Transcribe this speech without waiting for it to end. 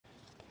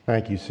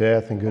Thank you,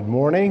 Seth, and good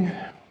morning.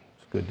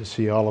 It's good to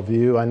see all of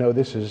you. I know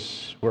this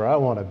is where I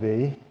want to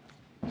be,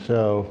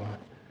 and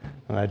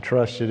I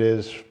trust it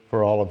is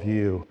for all of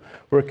you.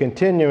 We're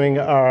continuing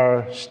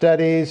our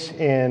studies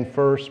in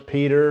 1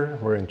 Peter.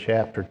 We're in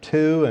chapter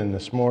 2, and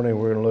this morning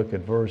we're going to look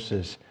at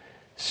verses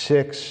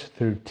 6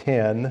 through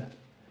 10.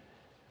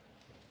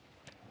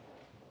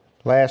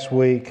 Last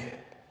week,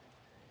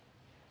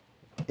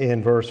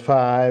 in verse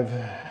 5,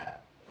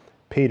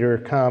 Peter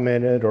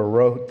commented or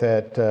wrote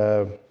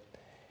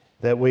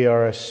that we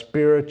are a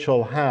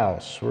spiritual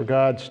house. We're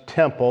God's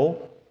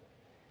temple,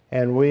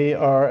 and we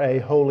are a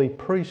holy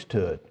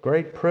priesthood.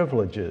 Great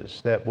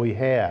privileges that we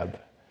have.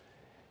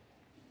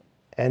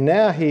 And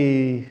now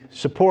he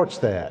supports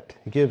that.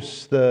 He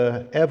gives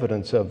the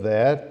evidence of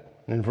that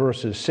in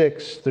verses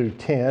 6 through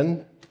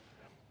 10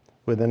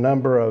 with a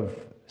number of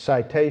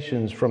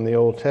citations from the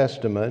Old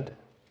Testament.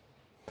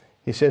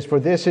 He says,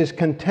 "For this is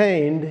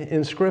contained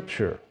in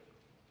Scripture.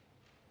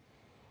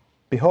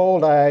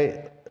 Behold,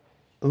 I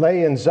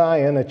lay in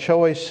Zion a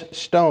choice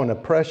stone, a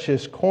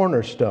precious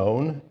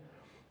cornerstone,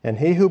 and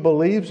he who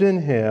believes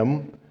in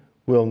him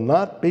will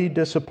not be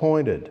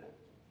disappointed.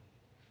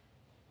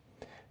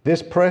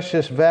 This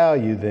precious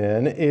value,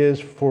 then, is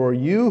for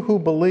you who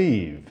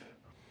believe.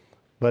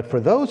 But for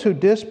those who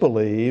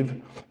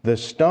disbelieve, the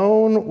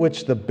stone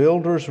which the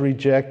builders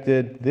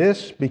rejected,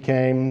 this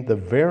became the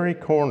very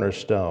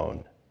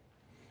cornerstone,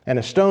 and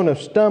a stone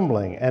of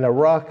stumbling and a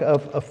rock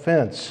of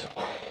offense.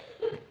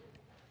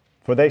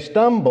 For they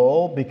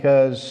stumble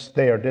because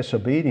they are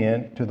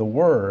disobedient to the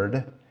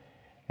word,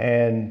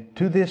 and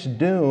to this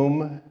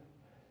doom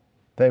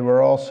they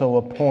were also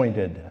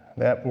appointed."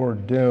 That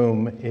word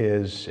doom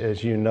is,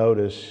 as you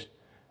notice,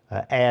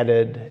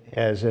 added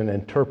as an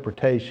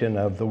interpretation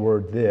of the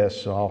word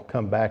this. So I'll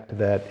come back to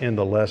that in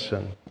the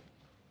lesson.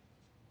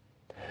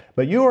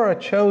 "But you are a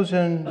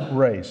chosen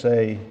race,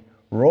 a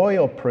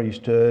royal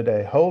priesthood,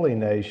 a holy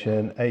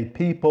nation, a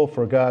people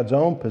for God's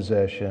own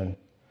possession,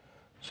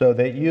 so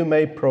that you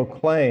may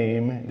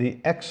proclaim the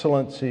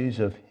excellencies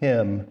of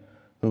him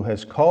who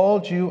has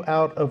called you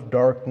out of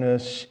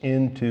darkness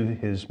into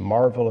his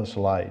marvelous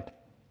light.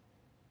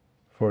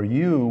 For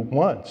you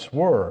once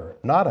were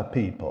not a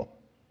people,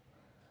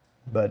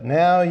 but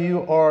now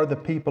you are the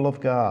people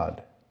of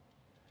God.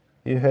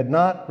 You had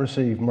not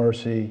received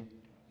mercy,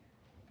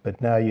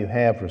 but now you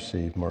have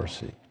received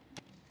mercy."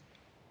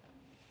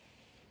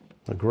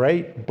 The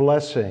great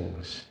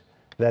blessings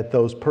that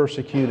those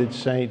persecuted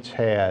saints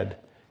had,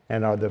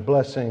 and are the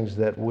blessings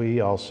that we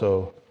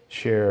also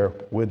share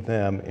with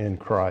them in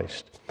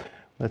Christ.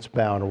 Let's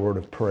bow in a word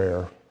of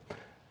prayer.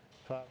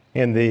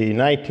 In the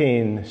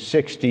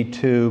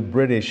 1962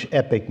 British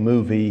epic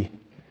movie,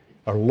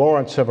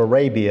 Lawrence of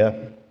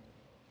Arabia,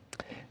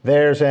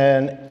 there's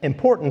an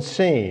important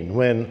scene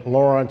when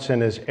Lawrence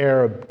and his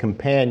Arab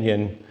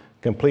companion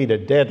complete a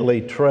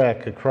deadly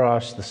trek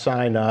across the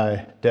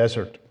Sinai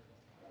Desert.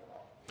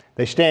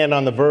 They stand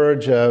on the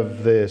verge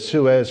of the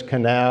Suez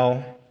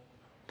Canal.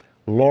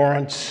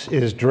 Lawrence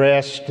is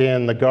dressed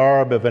in the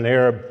garb of an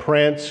Arab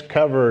prince,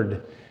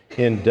 covered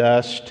in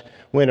dust,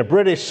 when a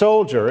British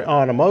soldier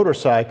on a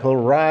motorcycle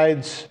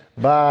rides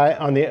by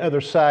on the other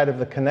side of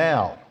the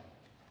canal.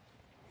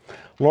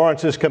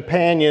 Lawrence's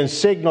companion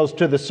signals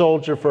to the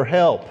soldier for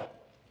help.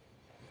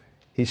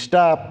 He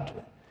stopped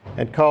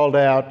and called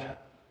out,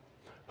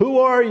 "Who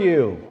are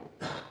you?"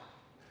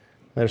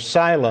 There's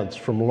silence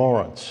from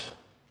Lawrence.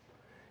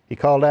 He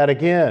called out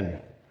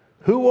again,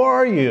 "Who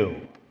are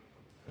you?"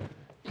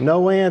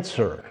 No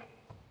answer.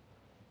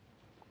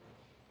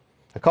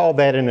 I call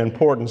that an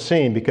important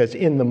scene because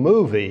in the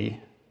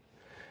movie,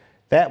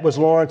 that was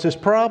Lawrence's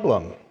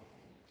problem.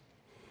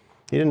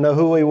 He didn't know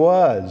who he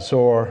was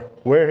or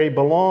where he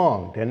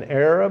belonged, an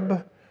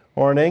Arab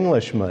or an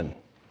Englishman.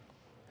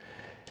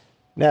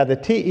 Now, the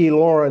T.E.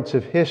 Lawrence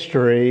of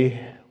history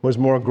was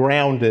more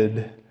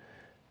grounded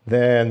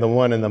than the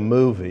one in the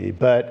movie,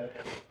 but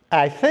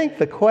I think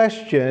the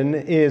question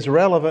is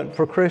relevant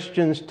for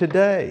Christians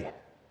today.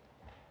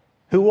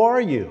 Who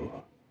are you?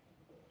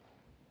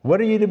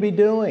 What are you to be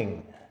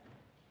doing?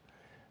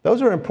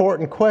 Those are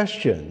important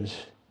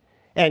questions.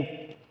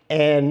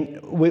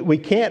 And we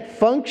can't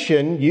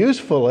function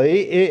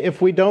usefully if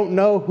we don't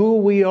know who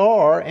we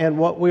are and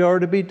what we are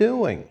to be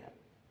doing.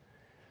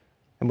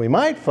 And we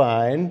might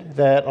find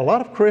that a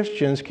lot of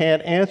Christians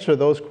can't answer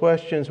those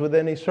questions with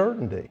any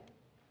certainty.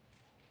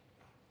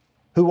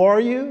 Who are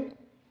you?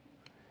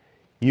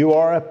 You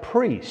are a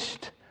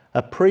priest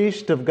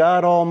of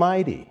God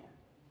Almighty.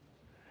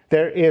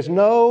 There is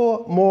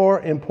no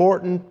more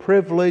important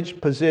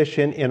privileged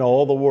position in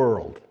all the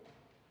world.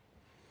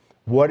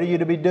 What are you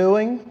to be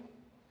doing?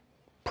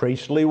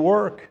 Priestly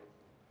work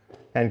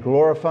and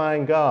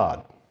glorifying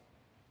God.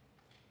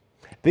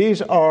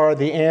 These are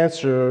the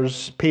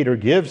answers Peter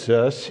gives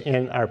us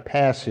in our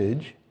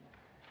passage.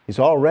 He's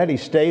already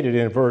stated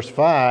in verse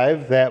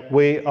 5 that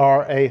we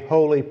are a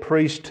holy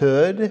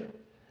priesthood.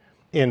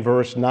 In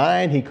verse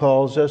 9, he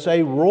calls us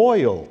a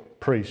royal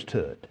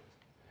priesthood.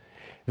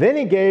 Then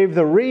he gave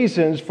the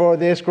reasons for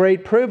this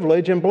great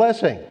privilege and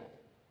blessing.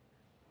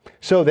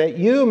 so that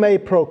you may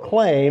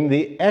proclaim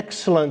the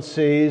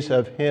excellencies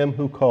of him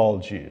who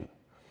called you.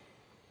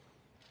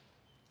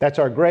 That's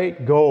our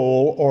great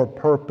goal or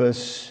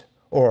purpose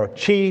or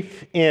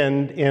chief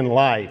end in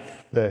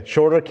life. The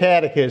Shorter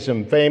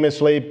Catechism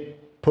famously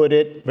put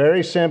it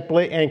very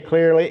simply and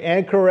clearly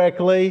and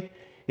correctly.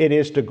 It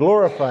is to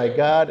glorify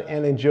God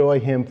and enjoy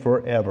him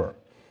forever.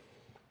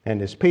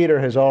 And as Peter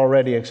has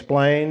already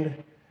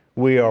explained,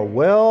 we are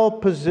well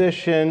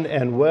positioned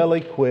and well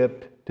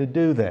equipped to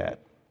do that.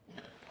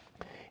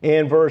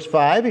 In verse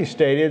 5, he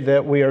stated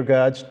that we are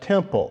God's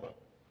temple.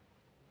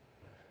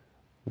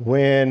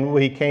 When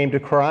we came to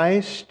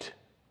Christ,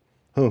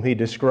 whom he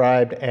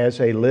described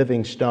as a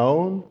living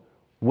stone,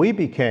 we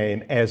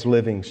became as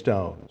living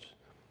stones,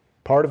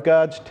 part of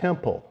God's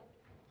temple,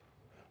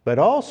 but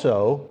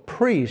also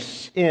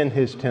priests in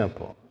his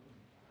temple.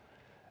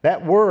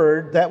 That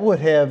word, that would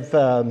have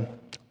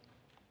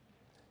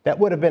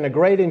been a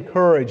great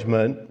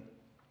encouragement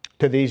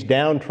to these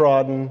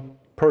downtrodden,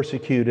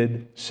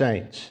 persecuted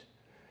saints.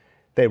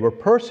 They were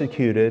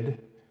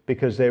persecuted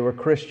because they were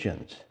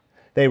Christians.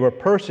 They were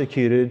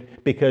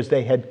persecuted because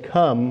they had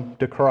come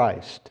to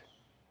Christ.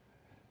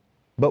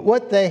 But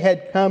what they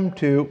had come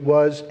to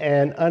was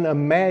an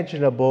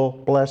unimaginable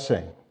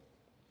blessing.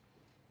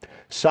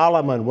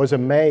 Solomon was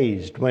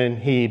amazed when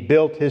he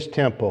built his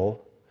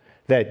temple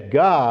that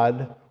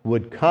God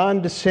would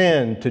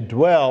condescend to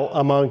dwell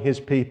among his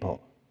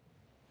people.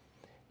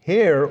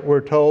 Here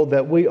we're told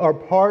that we are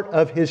part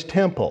of his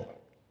temple.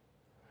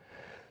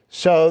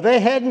 So they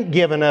hadn't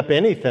given up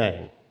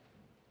anything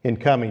in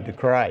coming to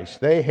Christ.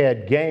 They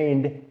had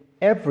gained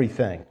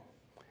everything.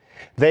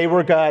 They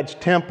were God's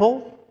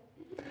temple.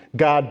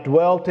 God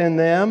dwelt in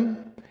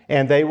them,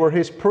 and they were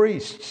his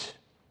priests.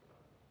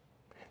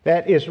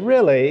 That is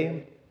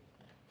really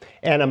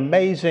an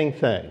amazing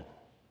thing.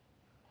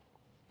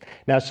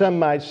 Now, some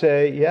might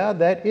say, yeah,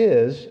 that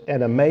is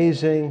an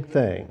amazing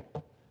thing.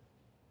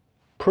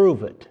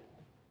 Prove it.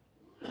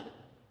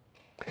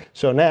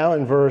 So now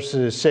in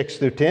verses 6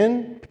 through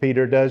 10,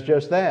 Peter does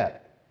just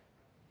that.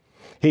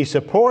 He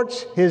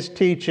supports his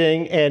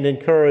teaching and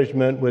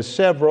encouragement with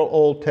several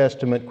Old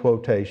Testament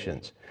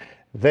quotations.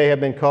 They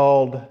have been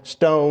called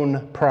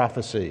stone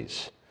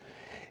prophecies.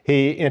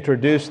 He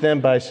introduced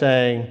them by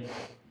saying,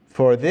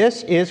 "For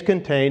this is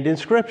contained in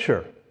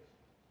Scripture."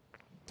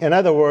 In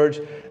other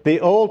words, the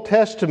Old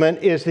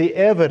Testament is the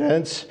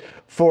evidence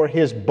for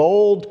his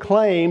bold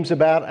claims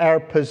about our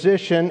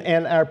position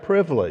and our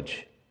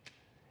privilege.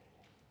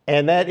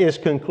 And that is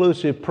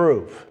conclusive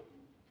proof.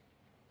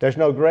 There's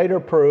no greater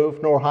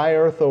proof nor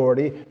higher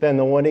authority than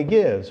the one he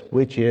gives,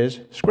 which is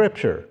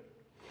Scripture.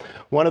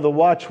 One of the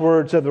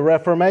watchwords of the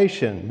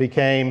Reformation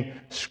became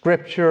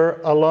Scripture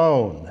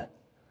alone.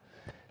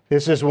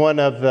 This is one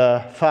of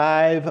the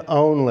 5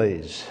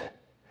 onlys,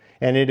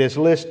 and it is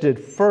listed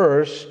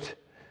first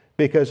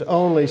because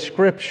only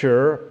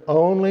Scripture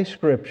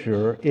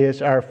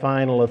is our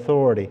final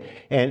authority.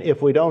 And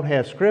if we don't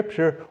have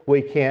Scripture,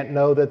 we can't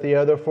know that the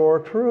other 4 are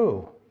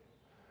true.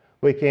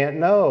 We can't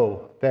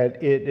know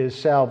that it is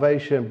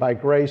salvation by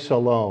grace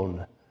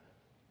alone,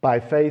 by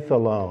faith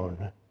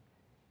alone,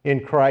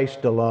 in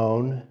Christ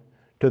alone,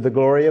 to the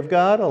glory of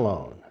God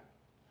alone.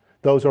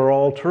 Those are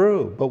all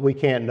true, but we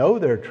can't know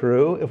they're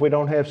true if we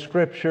don't have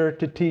Scripture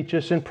to teach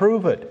us and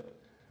prove it.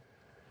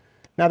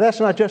 Now, that's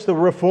not just the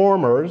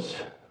reformers,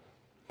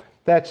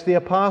 that's the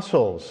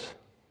apostles.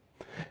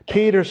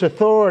 Peter's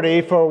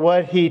authority for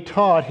what he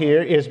taught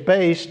here is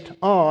based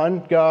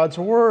on God's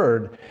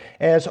Word,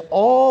 as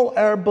all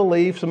our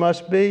beliefs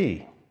must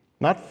be.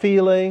 Not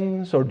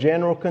feelings or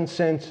general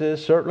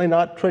consensus, certainly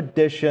not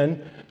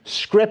tradition,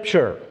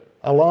 Scripture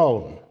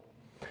alone.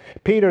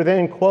 Peter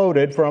then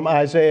quoted from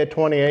Isaiah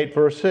 28,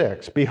 verse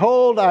 6,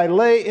 "Behold, I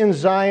lay in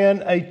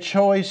Zion a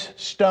choice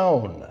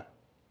stone,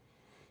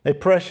 a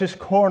precious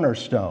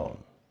cornerstone."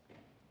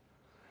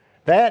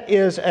 That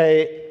is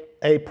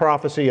a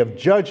prophecy of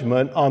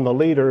judgment on the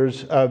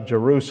leaders of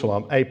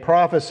Jerusalem, a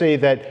prophecy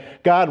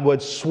that God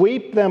would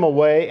sweep them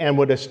away and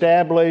would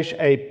establish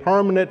a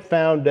permanent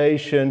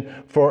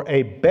foundation for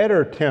a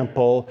better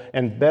temple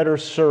and better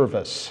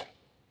service.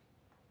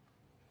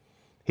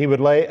 He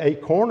would lay a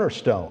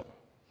cornerstone.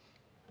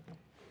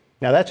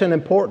 Now that's an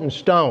important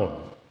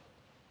stone.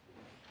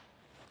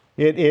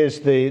 It is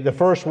the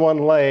first one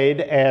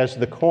laid as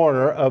the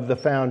corner of the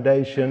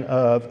foundation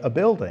of a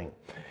building.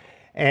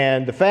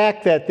 And the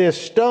fact that this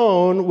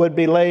stone would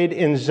be laid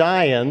in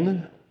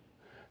Zion,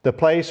 the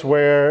place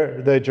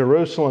where the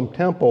Jerusalem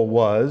temple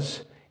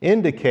was,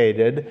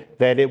 indicated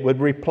that it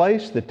would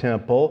replace the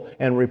temple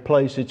and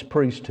replace its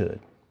priesthood.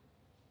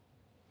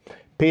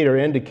 Peter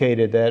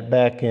indicated that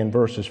back in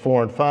verses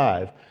 4 and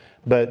 5,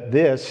 but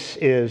this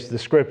is the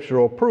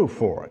scriptural proof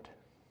for it.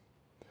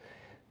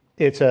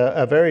 It's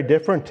a very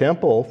different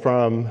temple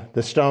from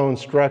the stone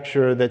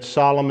structure that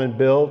Solomon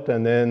built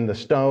and then the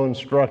stone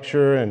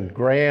structure and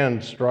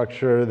grand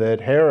structure that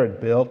Herod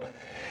built.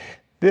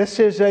 This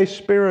is a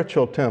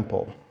spiritual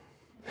temple.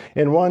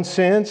 In one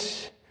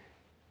sense,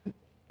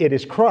 it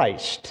is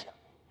Christ.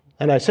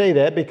 And I say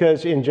that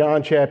because in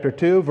John chapter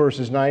 2,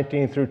 verses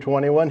 19 through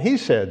 21, he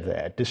said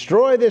that.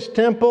 Destroy this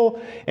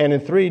temple, and in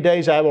 3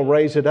 days I will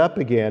raise it up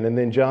again. And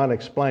then John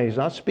explains, he's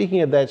not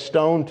speaking of that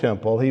stone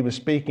temple. He was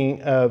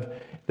speaking of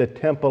the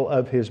temple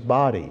of his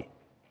body.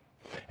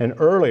 And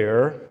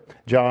earlier,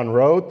 John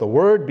wrote, the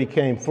Word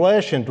became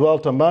flesh and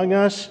dwelt among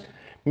us,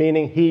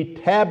 meaning he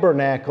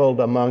tabernacled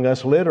among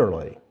us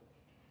literally.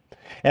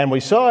 And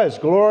we saw his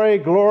glory,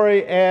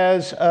 glory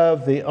as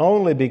of the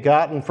only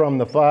begotten from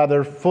the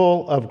Father,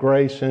 full of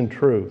grace and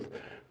truth.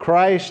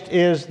 Christ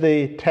is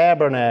the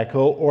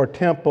tabernacle or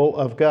temple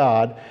of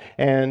God.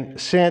 And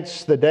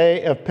since the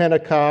day of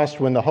Pentecost,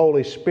 when the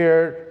Holy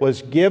Spirit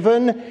was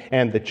given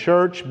and the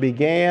church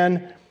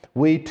began,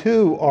 we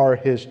too are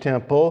his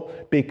temple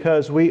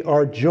because we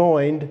are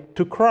joined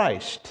to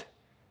Christ.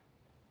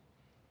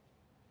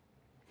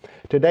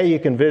 Today you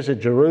can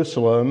visit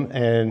Jerusalem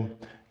and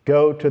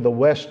go to the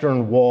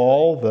Western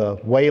Wall, the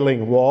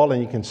Wailing Wall,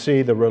 and you can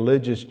see the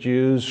religious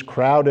Jews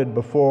crowded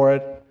before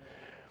it,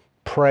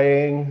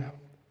 praying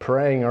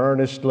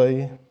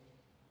earnestly.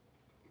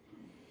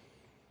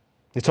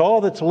 It's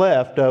all that's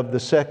left of the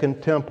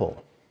Second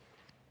Temple.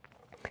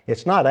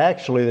 It's not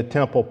actually the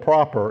temple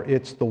proper,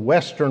 it's the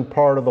western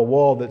part of the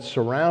wall that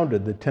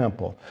surrounded the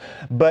temple.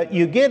 But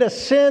you get a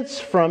sense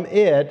from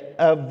it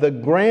of the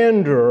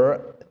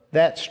grandeur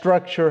that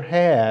structure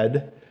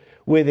had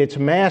with its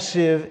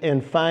massive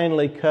and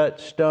finely cut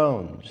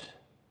stones.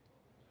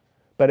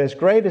 But as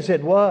great as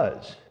it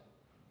was,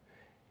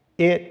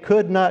 it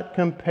could not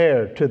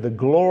compare to the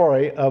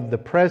glory of the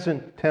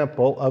present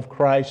temple of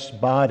Christ's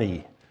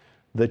body,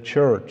 the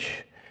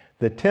church.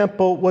 The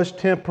temple was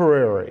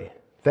temporary.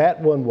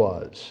 That one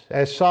was,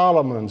 as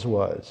Solomon's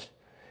was,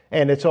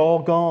 and it's all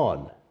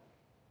gone.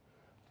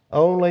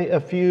 Only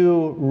a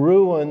few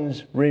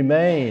ruins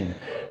remain,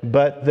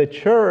 but the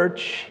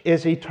church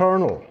is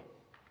eternal.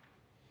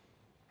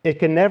 It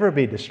can never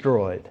be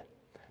destroyed.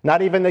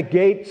 Not even the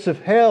gates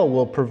of hell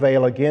will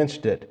prevail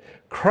against it.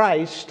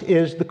 Christ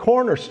is the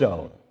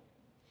cornerstone.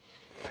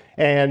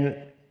 And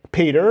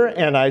Peter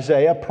and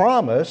Isaiah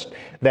promised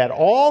that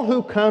all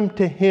who come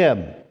to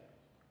him,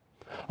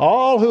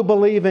 all who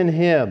believe in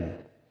him,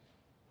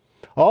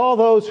 all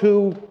those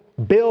who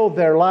build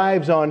their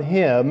lives on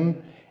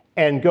him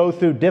and go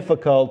through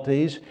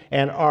difficulties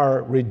and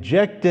are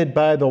rejected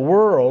by the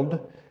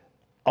world,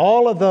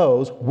 all of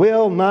those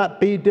will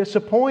not be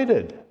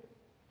disappointed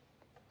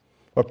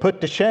or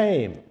put to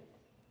shame,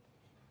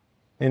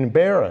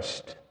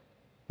 embarrassed.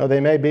 Or they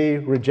may be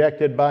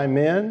rejected by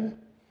men.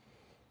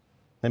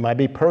 They might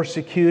be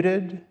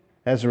persecuted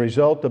as a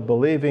result of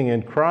believing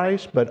in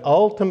Christ, but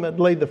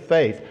ultimately the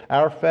faith,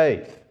 our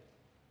faith,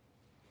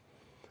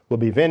 will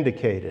be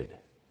vindicated,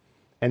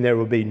 and there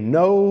will be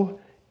no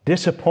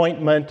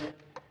disappointment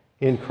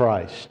in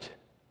Christ.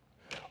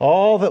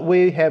 All that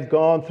we have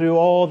gone through,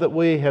 all that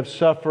we have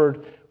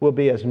suffered will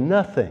be as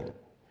nothing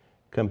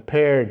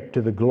compared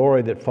to the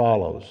glory that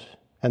follows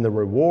and the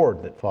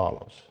reward that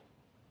follows.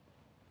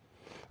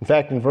 In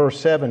fact, in verse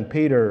 7,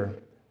 Peter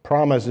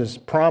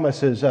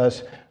promises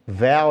us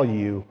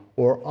value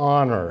or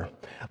honor.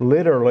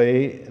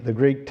 Literally, the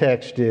Greek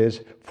text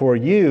is, "For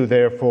you,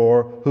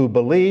 therefore, who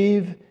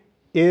believe,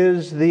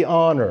 is the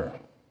honor."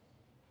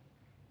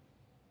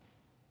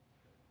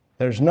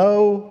 There's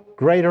no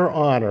greater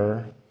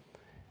honor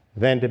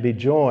than to be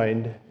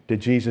joined to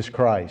Jesus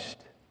Christ,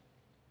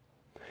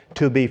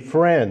 to be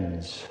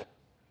friends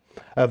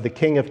of the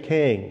King of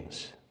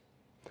Kings,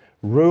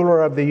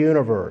 ruler of the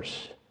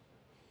universe,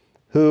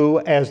 who,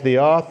 as the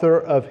author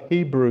of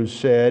Hebrews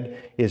said,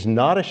 is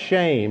not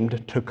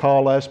ashamed to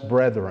call us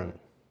brethren.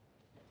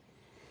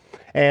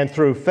 And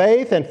through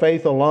faith and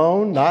faith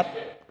alone, not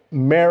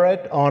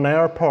merit on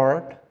our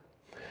part,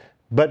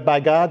 but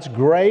by God's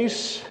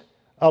grace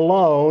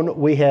alone,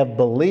 we have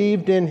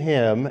believed in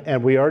him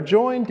and we are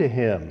joined to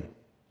him.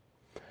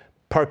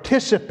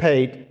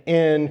 Participate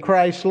in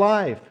Christ's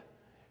life.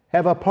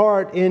 Have a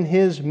part in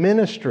his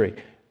ministry.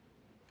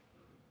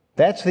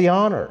 That's the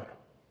honor.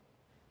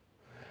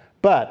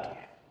 But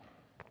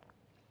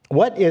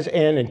what is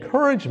an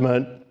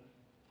encouragement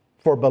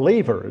for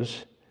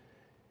believers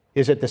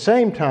is at the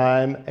same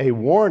time a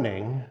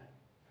warning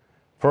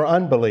for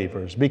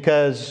unbelievers,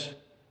 because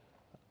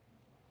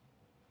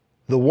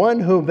the one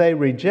whom they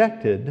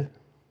rejected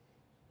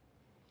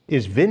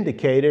is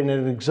vindicated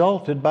and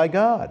exalted by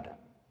God.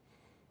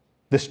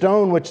 The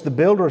stone which the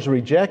builders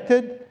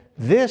rejected,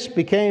 this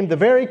became the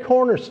very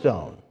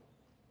cornerstone.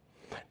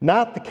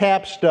 Not the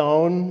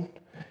capstone,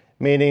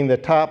 meaning the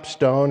top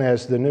stone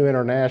as the New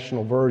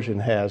International Version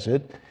has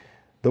it.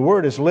 The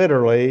word is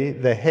literally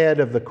the head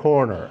of the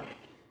corner.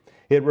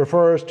 It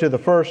refers to the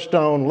first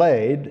stone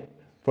laid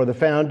for the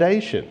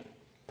foundation.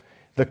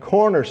 The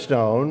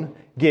cornerstone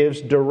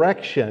gives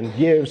direction,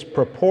 gives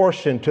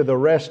proportion to the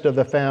rest of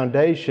the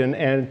foundation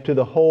and to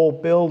the whole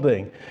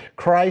building.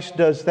 Christ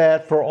does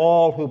that for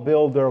all who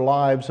build their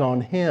lives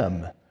on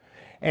him.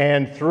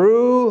 And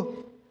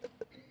though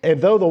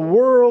the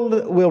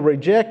world will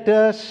reject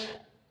us,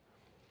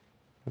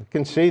 You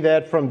can see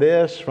that from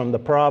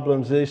the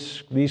problems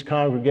these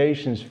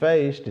congregations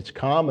faced. It's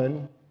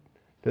common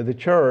to the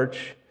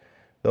church.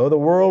 Though the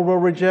world will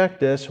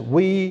reject us,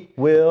 we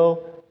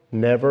will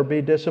never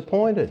be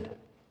disappointed.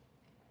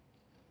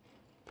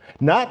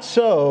 Not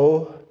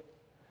so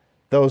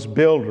those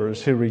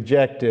builders who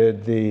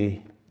rejected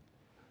the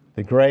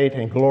great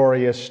and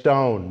glorious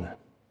stone.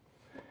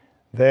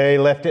 They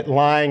left it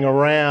lying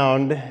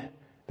around.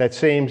 That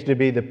seems to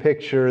be the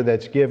picture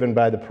that's given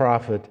by the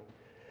prophet,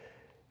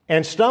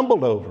 and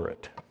stumbled over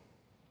it.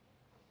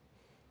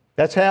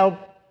 That's how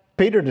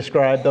Peter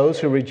described those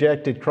who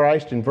rejected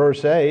Christ in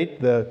verse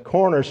 8. The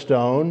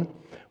cornerstone,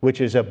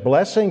 which is a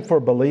blessing for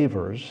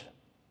believers,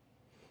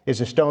 is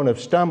a stone of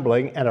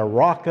stumbling and a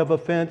rock of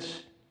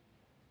offense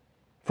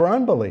for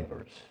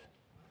unbelievers.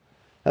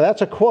 Now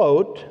that's a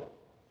quote,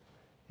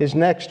 his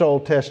next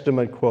Old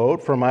Testament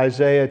quote from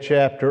Isaiah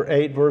chapter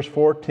 8, verse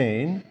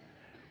 14,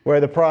 where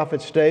the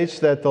prophet states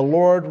that the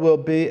Lord will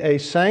be a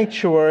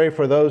sanctuary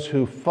for those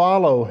who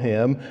follow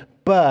him,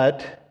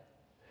 but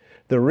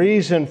the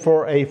reason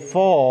for a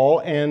fall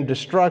and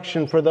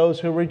destruction for those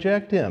who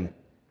reject him.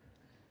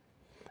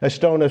 A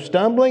stone of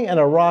stumbling and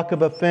a rock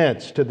of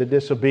offense to the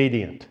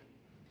disobedient.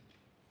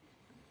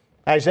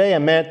 Isaiah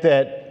meant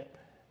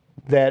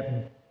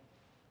that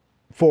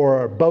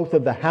for both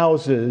of the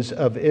houses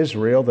of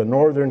Israel, the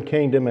northern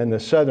kingdom and the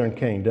southern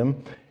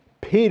kingdom,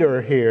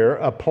 Peter here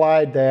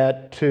applied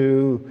that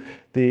to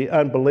the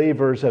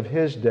unbelievers of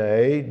his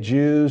day,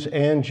 Jews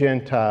and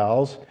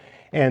Gentiles,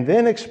 and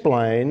then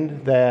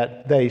explained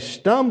that they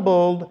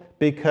stumbled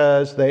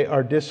because they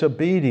are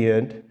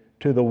disobedient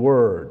to the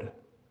Word.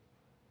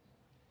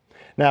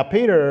 Now,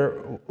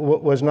 Peter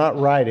was not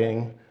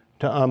writing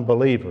to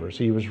unbelievers.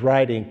 He was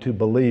writing to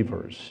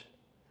believers.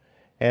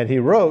 And he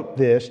wrote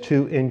this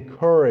to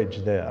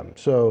encourage them.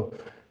 So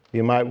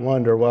you might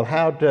wonder, well,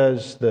 how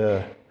does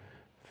the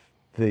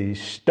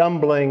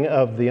stumbling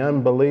of the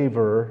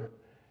unbeliever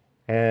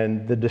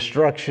and the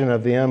destruction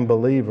of the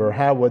unbeliever,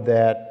 how would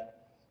that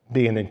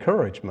be an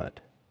encouragement?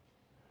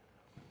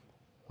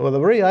 Well,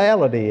 the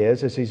reality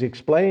is, as he's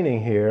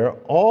explaining here,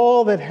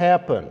 all that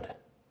happened,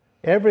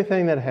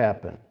 everything that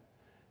happened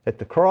at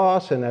the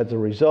cross and as a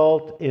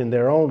result in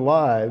their own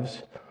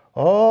lives,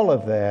 all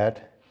of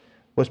that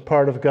was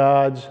part of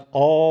God's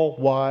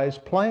all-wise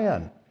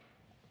plan.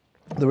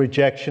 The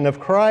rejection of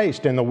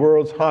Christ and the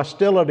world's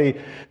hostility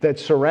that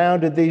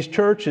surrounded these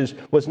churches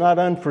was not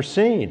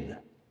unforeseen.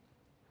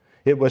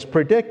 It was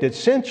predicted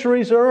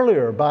centuries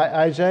earlier by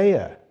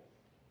Isaiah.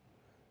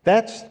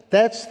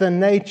 That's the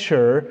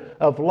nature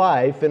of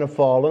life in a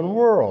fallen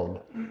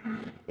world.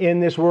 In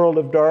this world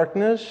of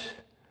darkness,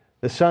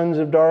 the sons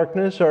of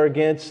darkness are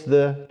against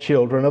the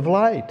children of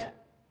light.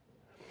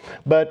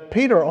 But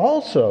Peter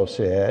also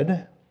said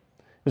it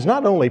was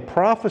not only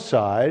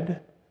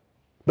prophesied,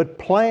 but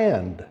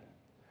planned.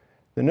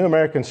 The New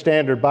American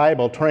Standard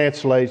Bible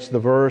translates the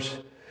verse,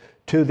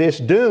 "To this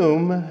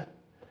doom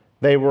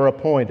they were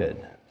appointed."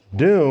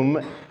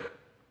 Doom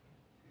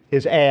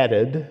is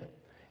added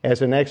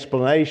as an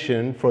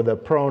explanation for the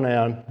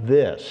pronoun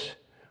this.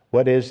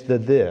 What is the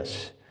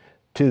this?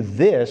 To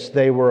this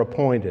they were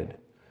appointed.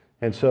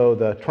 And so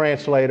the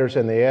translators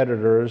and the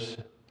editors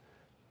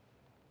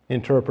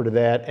interpreted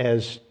that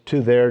as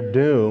to their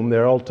doom,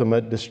 their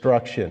ultimate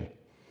destruction.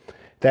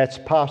 That's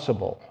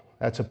possible.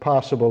 That's a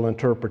possible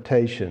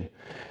interpretation.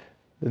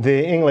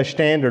 The English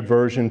Standard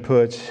Version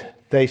puts,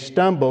 they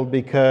stumbled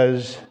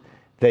because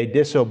they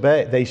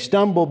disobey. They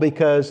stumble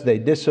because they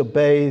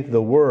disobey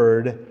the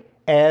word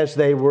as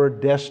they were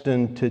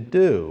destined to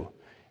do.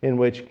 In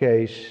which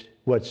case,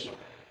 what's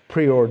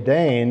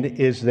preordained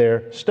is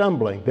their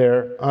stumbling,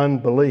 their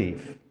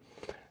unbelief.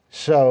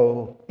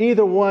 So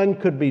either one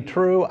could be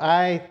true.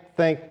 I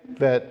think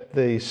that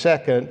the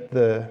second,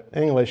 the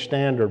English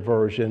Standard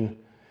Version,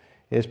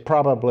 is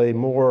probably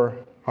more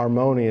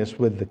harmonious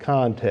with the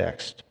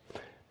context.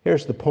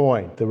 Here's the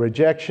point. The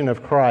rejection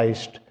of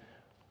Christ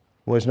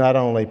was not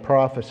only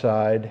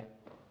prophesied,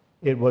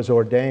 it was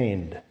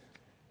ordained.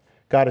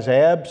 God is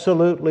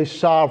absolutely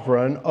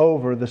sovereign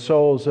over the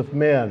souls of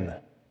men,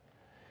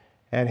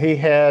 and He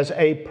has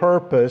a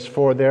purpose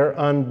for their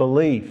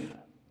unbelief.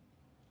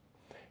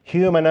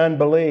 Human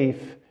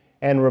unbelief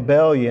and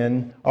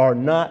rebellion are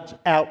not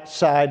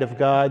outside of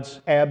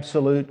God's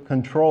absolute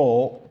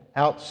control,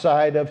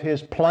 outside of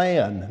His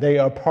plan. They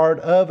are part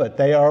of it.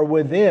 They are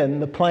within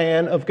the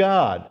plan of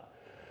God.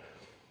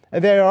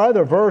 And there are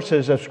other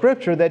verses of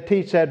Scripture that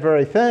teach that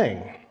very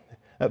thing.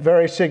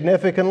 Very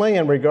significantly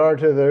in regard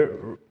to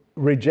the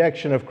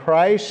rejection of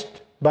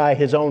Christ by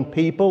His own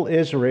people,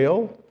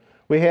 Israel,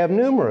 we have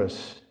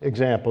numerous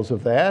examples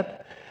of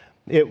that.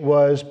 It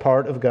was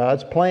part of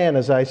God's plan,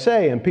 as I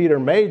say, and Peter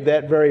made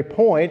that very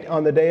point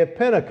on the day of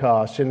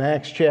Pentecost in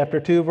Acts chapter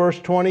 2, verse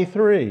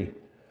 23.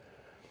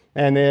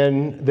 And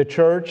then the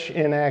church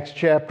in Acts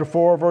chapter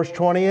 4, verse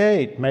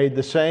 28 made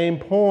the same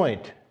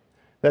point,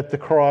 that the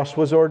cross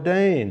was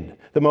ordained.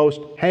 The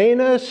most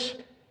heinous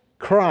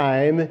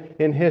crime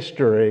in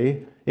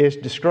history is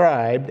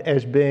described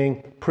as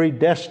being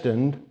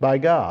predestined by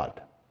God.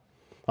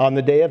 On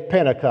the day of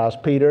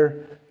Pentecost,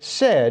 Peter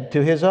said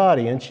to his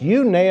audience,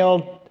 "You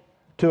nailed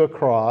to a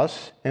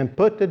cross and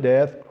put to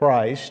death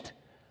Christ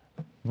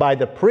by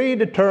the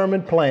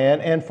predetermined plan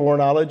and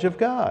foreknowledge of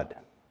God."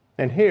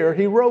 And here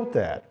he wrote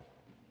that.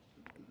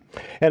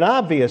 And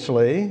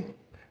obviously,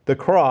 the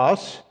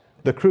cross,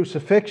 the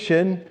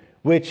crucifixion,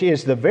 which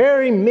is the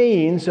very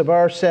means of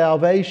our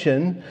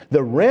salvation,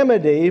 the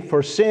remedy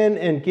for sin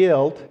and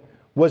guilt,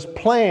 was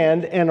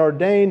planned and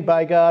ordained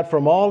by God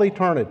from all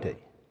eternity.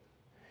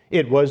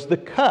 It was the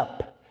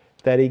cup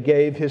that He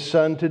gave His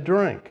Son to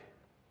drink.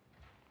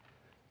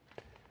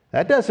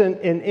 That doesn't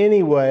in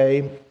any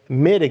way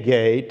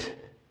mitigate,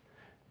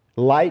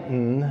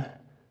 lighten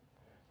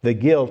the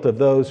guilt of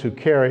those who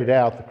carried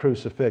out the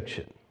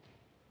crucifixion.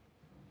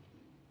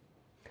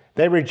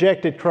 They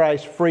rejected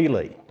Christ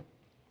freely.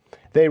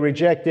 They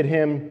rejected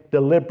Him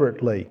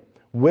deliberately,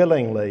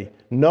 willingly,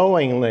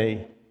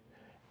 knowingly,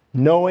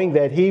 knowing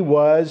that He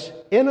was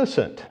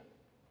innocent.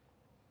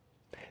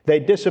 They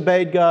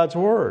disobeyed God's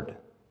word.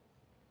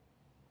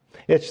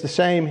 It's the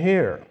same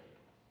here.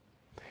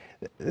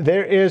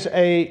 There is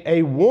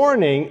a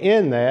warning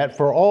in that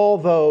for all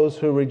those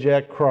who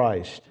reject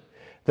Christ.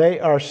 They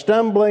are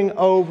stumbling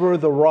over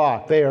the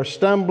rock. They are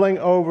stumbling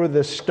over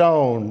the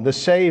stone, the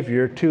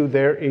Savior, to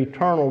their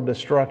eternal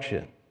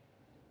destruction.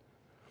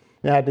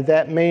 Now, did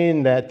that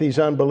mean that these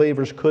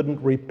unbelievers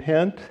couldn't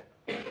repent?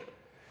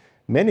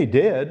 Many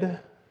did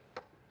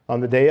on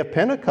the day of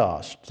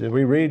Pentecost.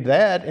 We read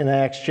that in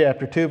Acts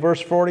chapter 2,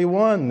 verse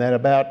 41, that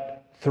about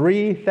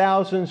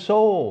 3,000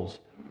 souls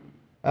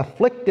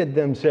afflicted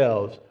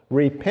themselves,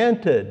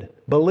 repented,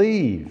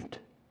 believed.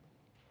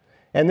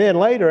 And then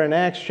later in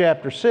Acts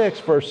chapter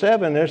 6, verse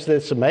 7, there's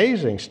this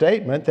amazing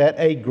statement that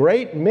a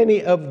great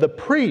many of the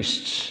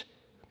priests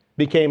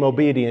became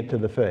obedient to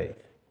the faith.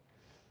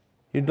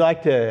 You'd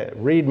like to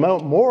read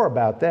more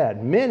about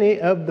that. Many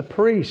of the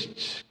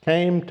priests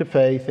came to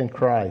faith in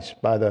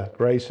Christ by the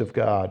grace of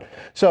God.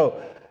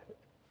 So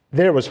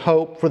there was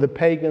hope for the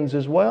pagans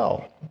as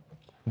well,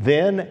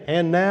 then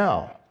and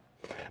now.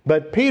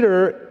 But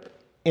Peter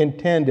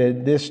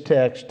intended this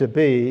text to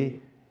be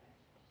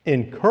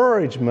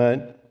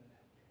encouragement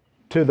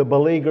to the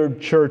beleaguered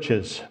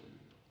churches.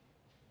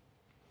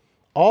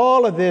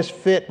 All of this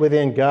fit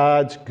within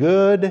God's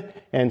good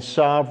and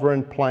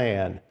sovereign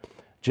plan,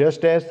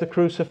 just as the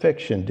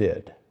crucifixion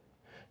did,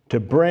 to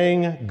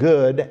bring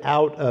good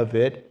out of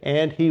it,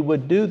 and He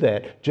would do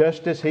that,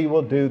 just as He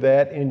will do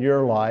that in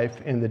your life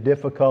in the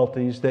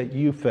difficulties that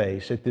you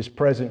face at this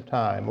present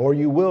time, or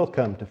you will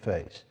come to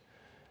face.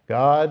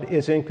 God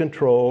is in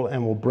control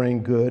and will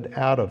bring good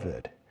out of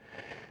it.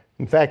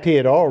 In fact, He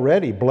had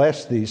already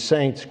blessed these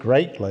saints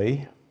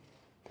greatly,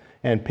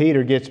 and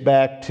Peter gets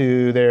back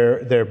to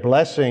their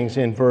blessings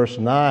in verse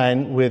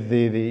 9 with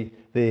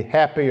the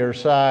happier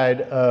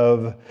side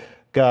of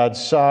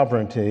God's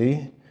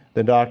sovereignty,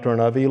 the doctrine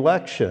of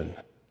election.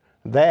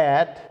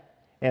 That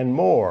and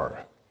more.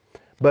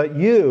 But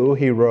you,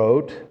 he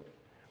wrote,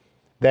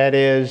 that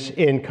is,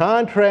 in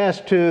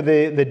contrast to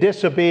the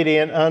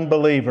disobedient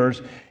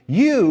unbelievers,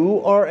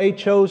 you are a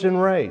chosen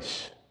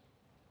race.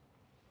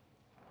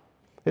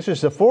 This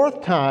is the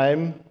fourth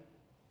time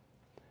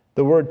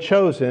the word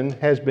chosen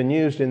has been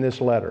used in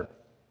this letter.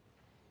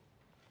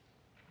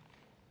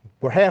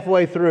 We're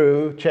halfway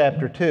through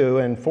chapter 2,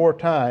 and 4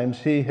 times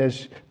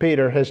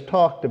Peter has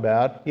talked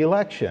about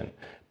election.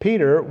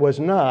 Peter was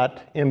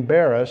not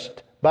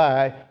embarrassed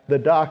by the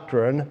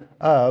doctrine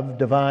of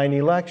divine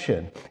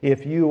election.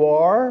 If you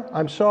are,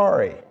 I'm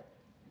sorry.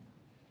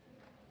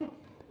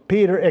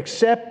 Peter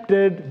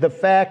accepted the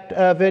fact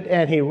of it,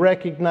 and he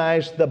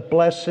recognized the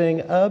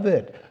blessing of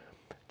it.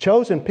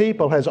 Chosen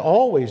people has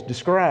always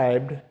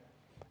described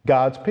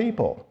God's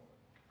people.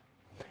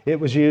 It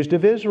was used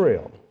of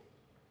Israel.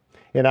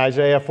 In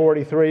Isaiah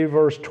 43,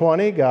 verse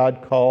 20,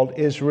 God called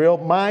Israel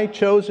my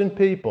chosen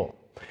people.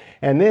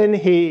 And then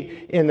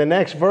in the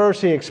next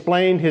verse, he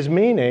explained his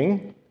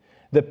meaning,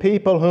 the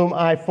people whom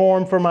I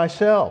formed for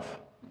myself.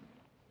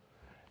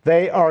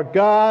 They are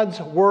God's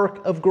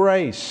work of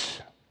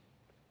grace.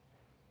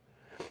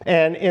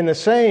 And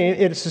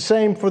it's the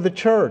same for the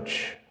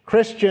church.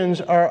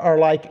 Christians are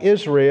like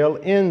Israel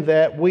in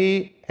that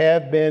we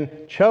have been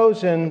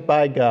chosen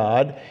by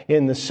God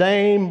in the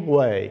same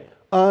way,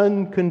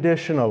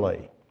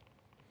 unconditionally.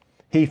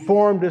 He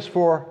formed us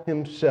for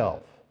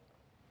Himself.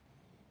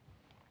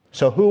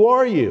 So who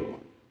are you?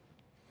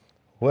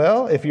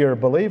 Well, if you're a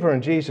believer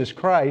in Jesus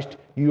Christ,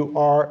 you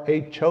are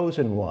a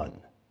chosen one.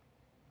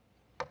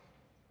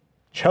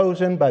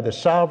 Chosen by the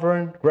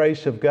sovereign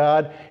grace of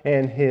God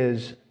and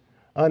His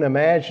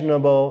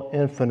unimaginable,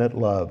 infinite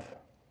love.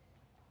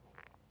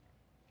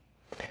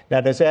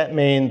 Now, does that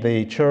mean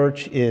the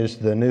church is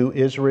the new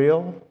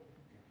Israel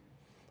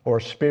or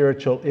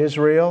spiritual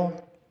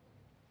Israel?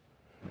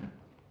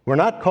 We're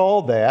not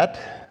called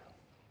that.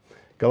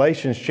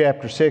 Galatians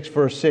chapter 6,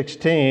 verse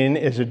 16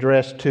 is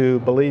addressed to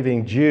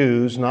believing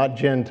Jews, not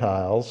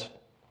Gentiles.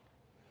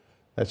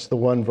 That's the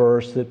one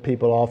verse that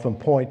people often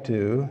point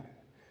to.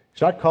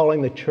 It's not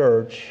calling the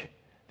church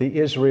the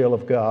Israel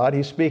of God.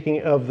 He's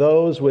speaking of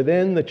those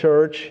within the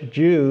church,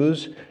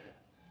 Jews.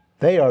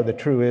 They are the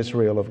true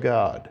Israel of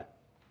God.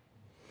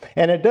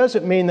 And it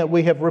doesn't mean that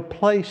we have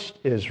replaced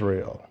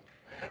Israel.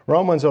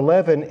 Romans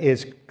 11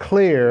 is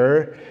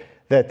clear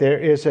that there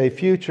is a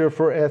future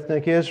for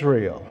ethnic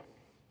Israel,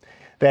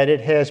 that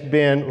it has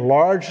been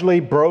largely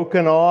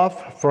broken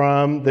off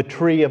from the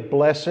tree of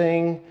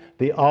blessing,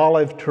 the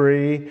olive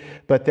tree,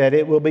 but that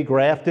it will be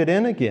grafted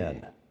in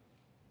again.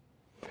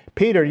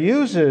 Peter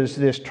uses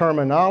this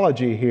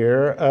terminology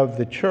here of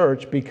the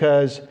church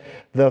because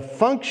the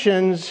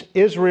functions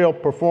Israel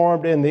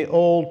performed in the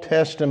Old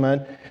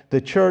Testament,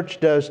 the church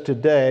does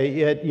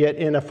today, yet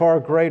in a far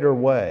greater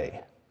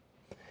way.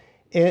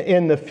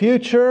 In the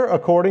future,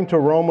 according to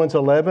Romans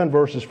 11,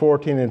 verses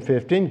 14 and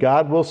 15,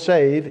 God will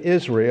save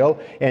Israel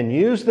and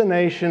use the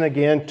nation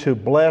again to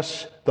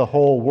bless the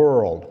whole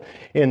world.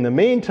 In the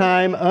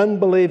meantime,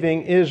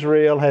 unbelieving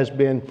Israel has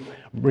been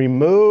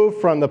removed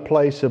from the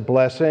place of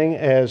blessing,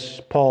 as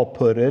Paul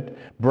put it,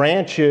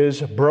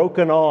 branches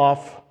broken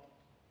off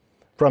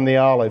from the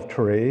olive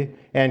tree,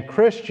 and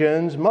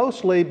Christians,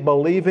 mostly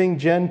believing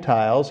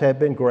Gentiles, have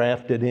been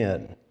grafted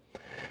in.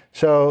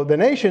 So the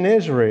nation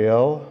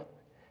Israel,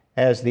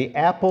 as the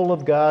apple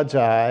of God's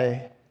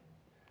eye,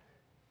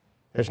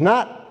 has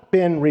not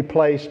been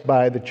replaced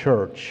by the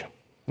church.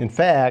 In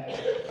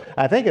fact,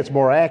 I think it's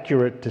more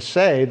accurate to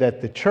say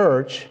that the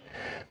church,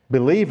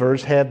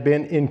 believers, have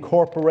been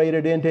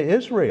incorporated into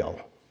Israel.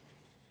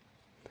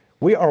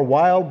 We are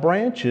wild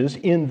branches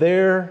in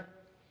their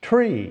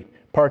tree,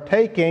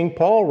 partaking,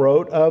 Paul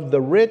wrote, of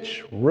the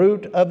rich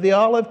root of the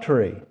olive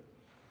tree.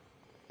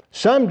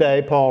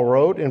 Someday, Paul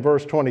wrote in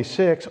verse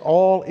 26,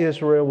 all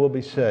Israel will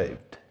be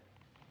saved,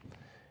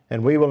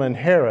 and we will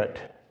inherit.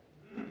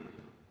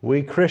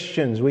 We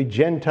Christians, we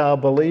Gentile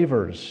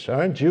believers,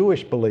 our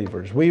Jewish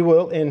believers, we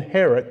will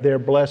inherit their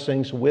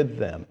blessings with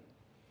them.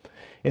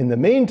 In the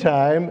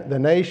meantime, the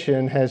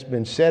nation has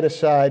been set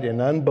aside in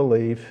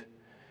unbelief,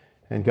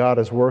 and God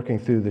is working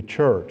through the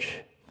church,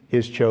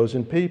 His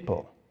chosen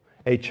people,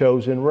 a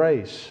chosen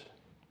race.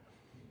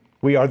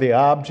 We are the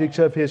objects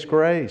of His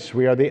grace.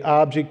 We are the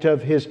object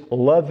of His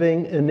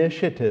loving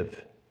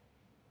initiative.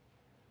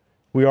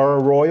 We are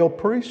a royal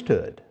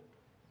priesthood.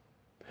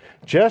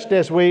 Just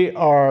as we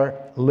are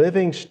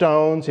living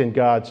stones in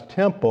God's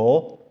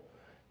temple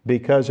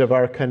because of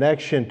our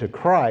connection to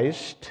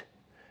Christ,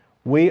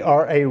 we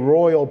are a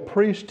royal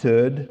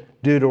priesthood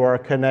due to our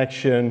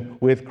connection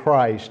with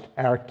Christ,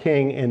 our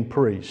King and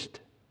priest.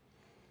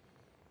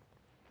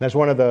 That's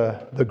one of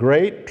the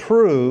great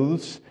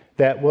truths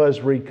that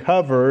was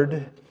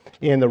recovered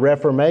in the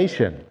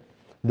Reformation,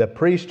 the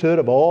priesthood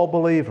of all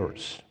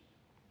believers.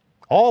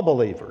 All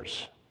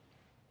believers.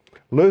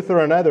 Luther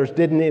and others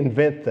didn't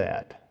invent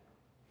that.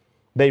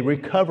 They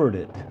recovered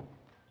it.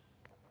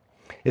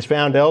 It's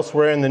found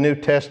elsewhere in the New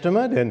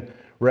Testament. In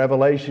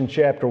Revelation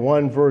chapter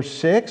 1, verse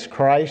 6,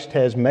 Christ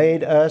has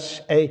made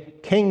us a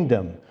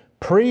kingdom,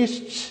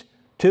 priests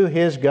to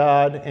His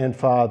God and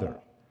Father.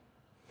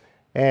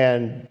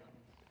 And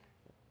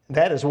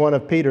that is one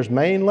of Peter's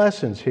main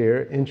lessons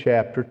here in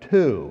chapter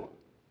 2.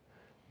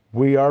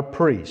 We are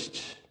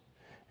priests.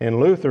 In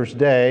Luther's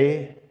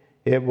day,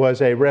 it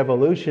was a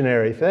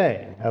revolutionary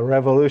thing, a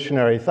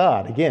revolutionary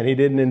thought. Again, he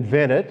didn't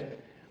invent it.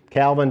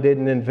 Calvin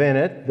didn't invent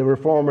it. The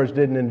Reformers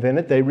didn't invent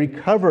it. They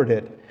recovered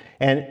it.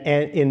 And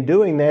in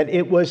doing that,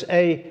 it was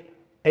a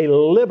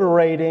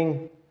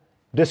liberating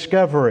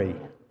discovery.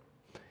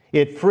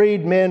 It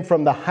freed men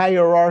from the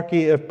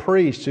hierarchy of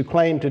priests who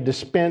claimed to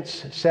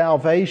dispense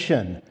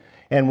salvation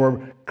and were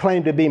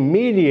claimed to be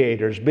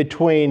mediators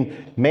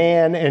between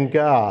man and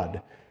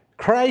God.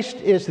 Christ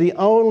is the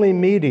only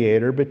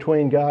mediator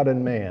between God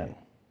and man.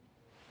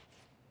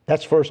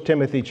 That's 1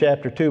 Timothy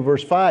chapter 2,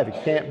 verse 5.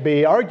 It can't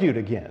be argued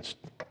against.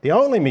 The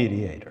only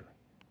mediator.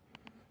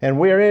 And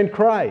we're in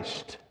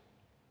Christ.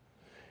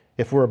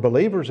 If we're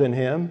believers in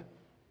Him,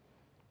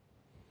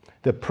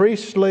 the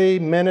priestly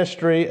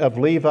ministry of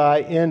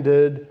Levi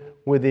ended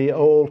with the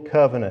old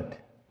covenant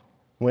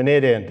when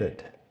it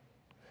ended.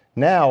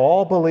 Now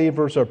all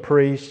believers are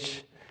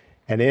priests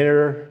and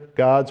enter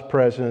God's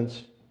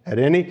presence at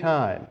any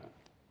time.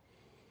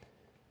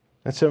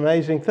 That's an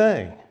amazing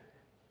thing.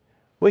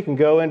 We can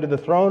go into the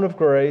throne of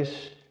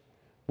grace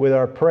with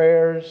our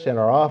prayers and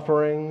our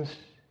offerings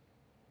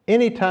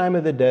any time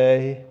of the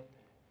day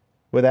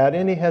without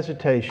any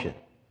hesitation.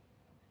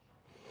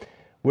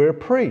 We're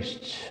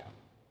priests.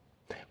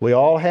 We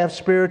all have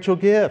spiritual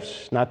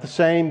gifts, not the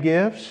same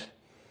gifts.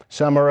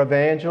 Some are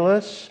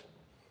evangelists,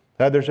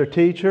 others are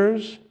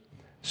teachers,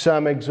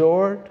 some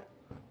exhort,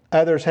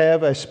 others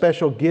have a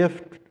special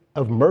gift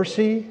of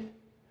mercy.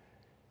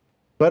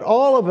 But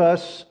all of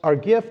us are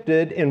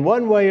gifted in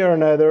one way or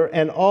another,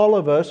 and all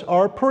of us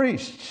are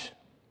priests.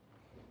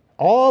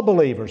 All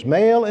believers,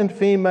 male and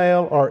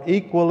female, are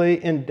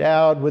equally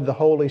endowed with the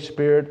Holy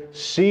Spirit,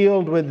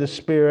 sealed with the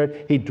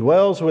Spirit. He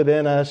dwells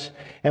within us,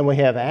 and we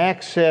have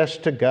access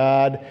to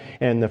God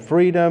and the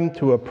freedom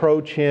to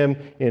approach Him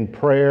in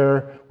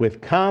prayer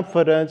with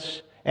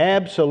confidence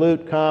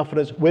absolute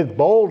confidence, with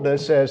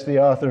boldness, as the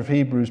author of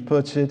Hebrews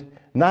puts it,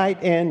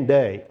 night and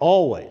day,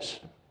 always.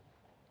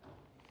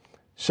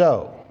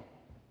 So,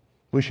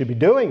 we should be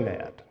doing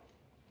that.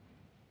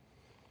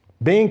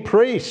 Being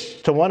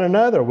priests to one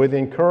another with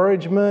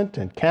encouragement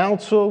and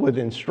counsel, with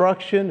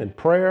instruction and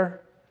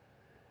prayer.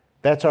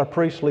 That's our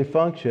priestly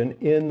function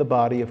in the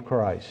body of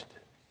Christ.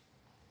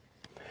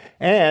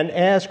 And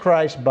as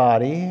Christ's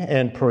body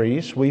and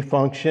priests, we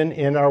function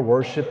in our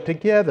worship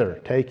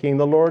together, taking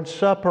the Lord's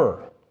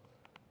Supper.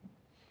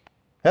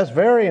 That's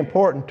very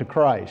important to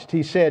Christ.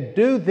 He said,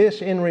 "Do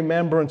this in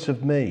remembrance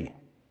of me."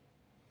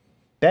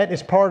 That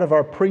is part of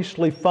our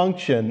priestly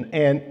function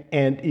and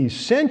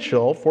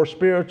essential for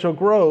spiritual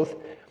growth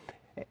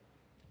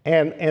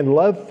and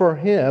love for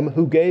Him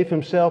who gave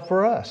Himself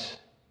for us.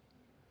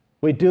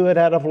 We do it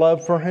out of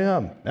love for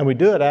Him, and we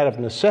do it out of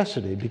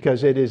necessity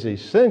because it is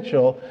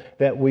essential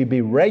that we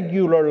be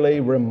regularly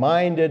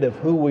reminded of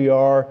who we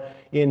are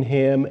in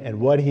Him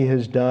and what He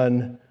has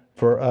done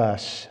for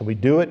us. We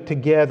do it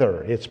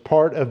together. It's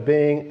part of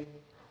being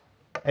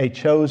a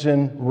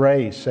chosen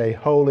race, a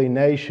holy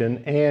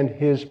nation, and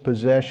His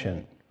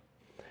possession.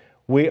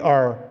 We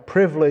are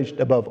privileged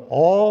above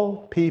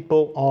all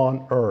people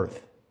on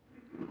earth.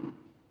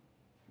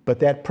 But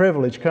that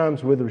privilege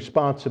comes with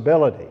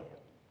responsibility.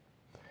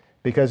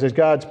 Because as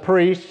God's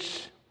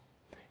priests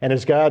and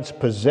as God's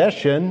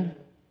possession,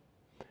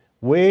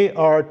 we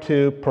are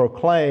to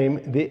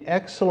proclaim the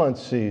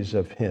excellencies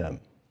of Him.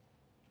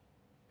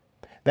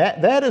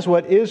 That is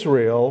what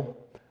Israel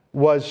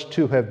was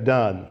to have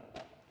done.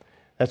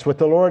 That's what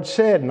the Lord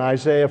said in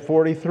Isaiah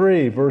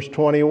 43, verse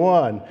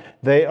 21.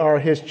 They are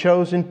His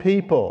chosen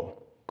people,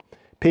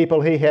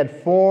 people He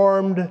had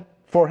formed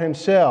for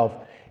Himself.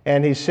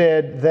 And He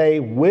said, they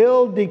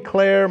will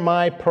declare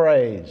my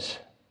praise.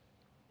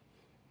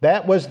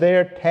 That was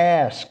their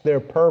task, their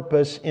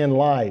purpose in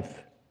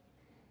life.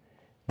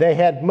 They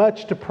had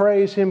much to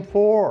praise Him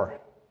for.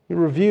 You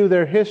review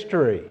their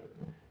history.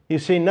 You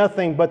see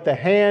nothing but the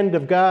hand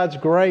of God's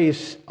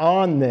grace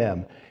on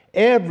them.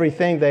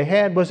 Everything they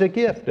had was a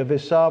gift of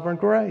His sovereign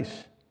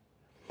grace.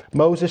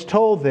 Moses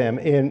told them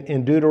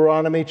in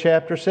Deuteronomy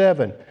chapter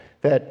 7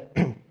 that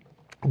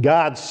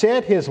God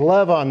set His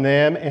love on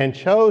them and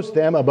chose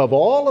them above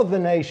all of the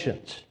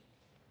nations.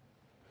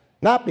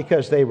 Not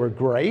because they were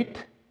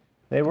great.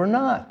 They were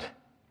not.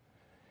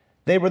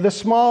 They were the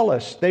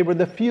smallest. They were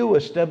the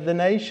fewest of the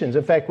nations.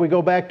 In fact, we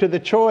go back to the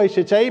choice.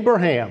 It's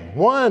Abraham,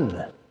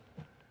 1.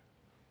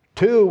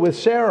 2 with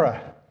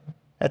Sarah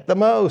at the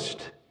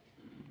most.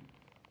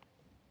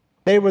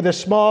 They were the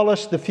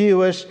smallest, the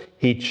fewest.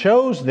 He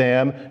chose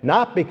them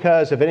not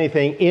because of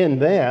anything in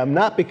them,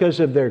 not because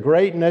of their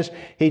greatness.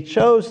 He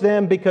chose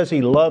them because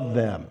He loved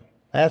them.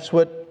 That's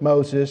what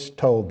Moses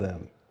told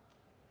them.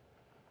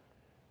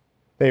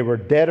 They were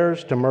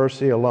debtors to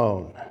mercy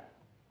alone.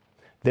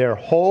 Their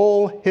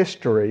whole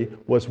history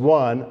was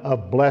one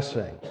of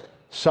blessing.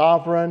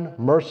 Sovereign,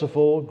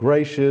 merciful,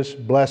 gracious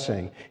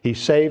blessing. He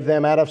saved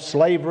them out of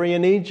slavery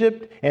in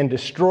Egypt and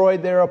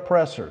destroyed their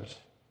oppressors.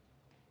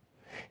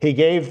 He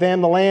gave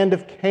them the land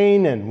of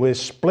Canaan with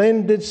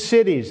splendid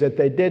cities that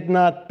they did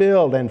not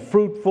build and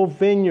fruitful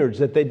vineyards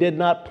that they did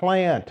not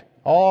plant.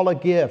 All a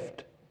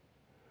gift.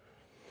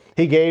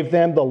 He gave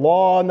them the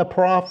law and the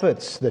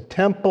prophets, the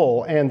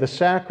temple and the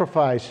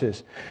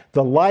sacrifices,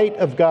 the light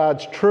of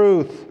God's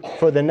truth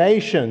for the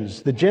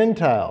nations, the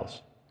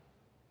Gentiles,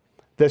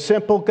 the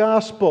simple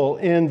gospel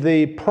in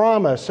the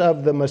promise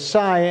of the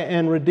Messiah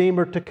and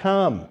Redeemer to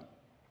come.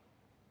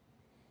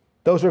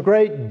 Those are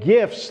great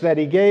gifts that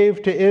He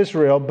gave to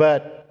Israel,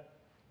 but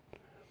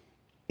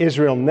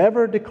Israel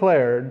never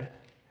declared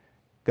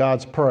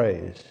God's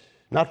praise,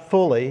 not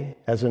fully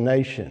as a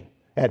nation.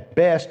 At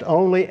best,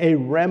 only a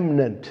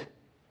remnant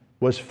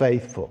was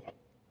faithful.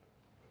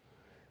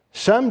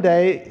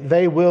 Someday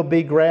they will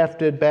be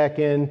grafted back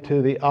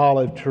into the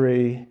olive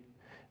tree.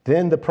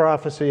 Then the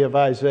prophecy of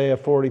Isaiah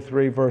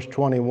 43, verse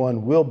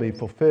 21 will be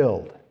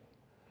fulfilled.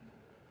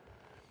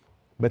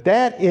 But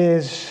that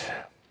is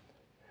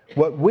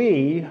what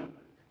we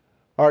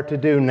are to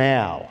do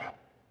now.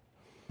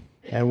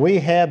 And we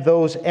have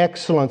those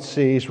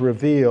excellencies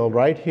revealed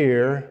right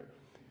here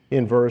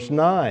in verse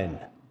 9.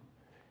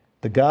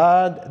 The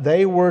God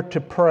they were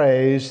to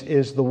praise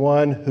is the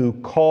one who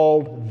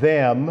called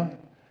them,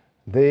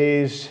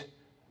 these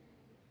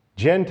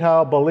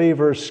Gentile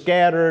believers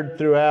scattered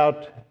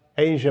throughout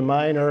Asia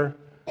Minor,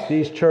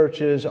 these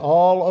churches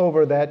all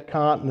over that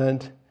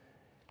continent,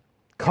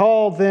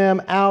 called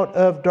them out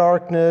of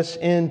darkness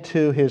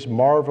into His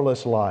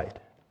marvelous light.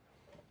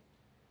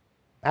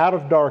 Out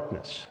of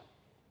darkness,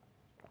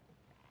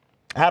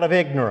 out of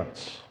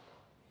ignorance,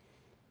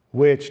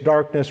 which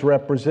darkness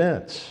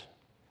represents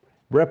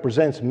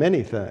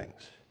many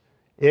things.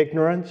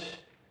 Ignorance,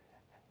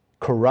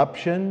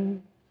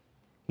 corruption.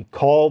 He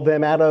called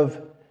them out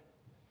of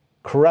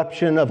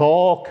corruption of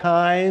all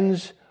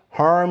kinds,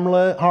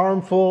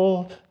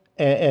 harmful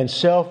and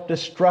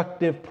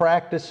self-destructive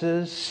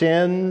practices,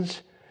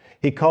 sins.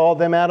 He called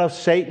them out of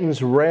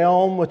Satan's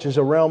realm, which is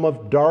a realm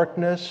of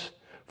darkness,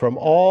 from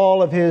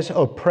all of his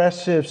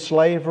oppressive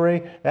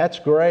slavery. That's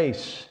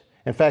grace.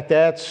 In fact,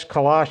 that's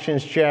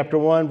Colossians chapter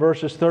 1,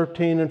 verses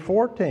 13 and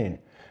 14.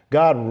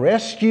 God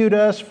rescued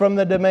us from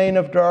the domain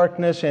of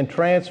darkness and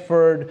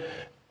transferred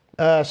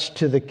us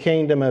to the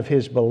kingdom of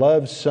his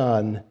beloved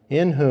Son,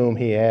 in whom,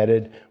 he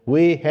added,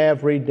 we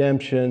have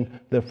redemption,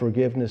 the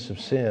forgiveness of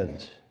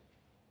sins.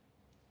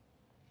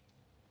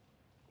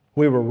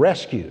 We were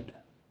rescued.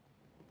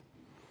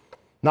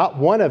 Not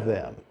one of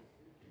them,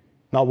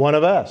 not one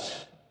of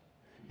us,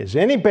 is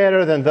any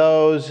better than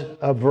those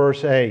of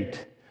verse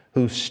 8,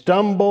 who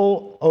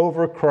stumble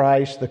over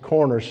Christ, the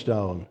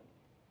cornerstone.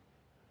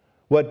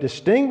 What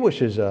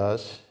distinguishes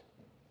us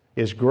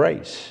is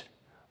grace,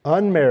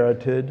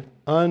 unmerited,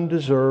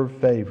 undeserved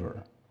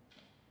favor.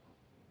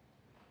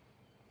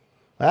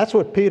 That's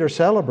what Peter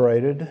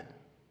celebrated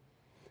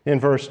in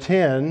verse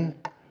 10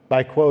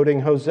 by quoting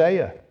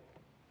Hosea.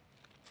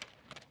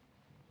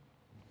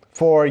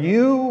 For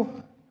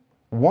you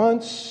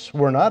once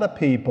were not a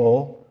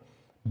people,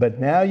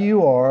 but now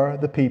you are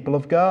the people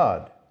of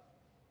God.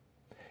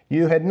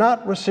 You had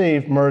not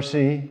received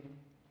mercy,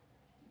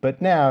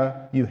 but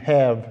now you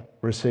have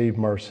received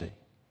mercy.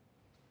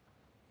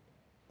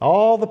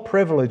 All the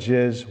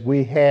privileges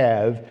we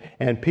have,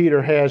 and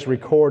Peter has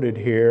recorded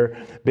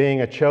here,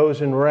 being a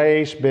chosen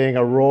race, being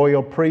a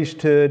royal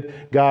priesthood,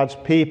 God's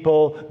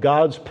people,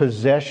 God's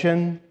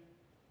possession.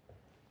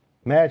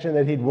 Imagine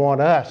that he'd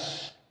want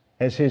us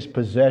as his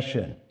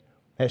possession,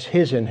 as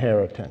his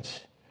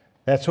inheritance.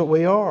 That's what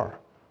we are.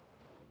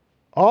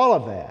 All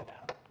of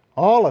that,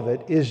 all of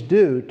it is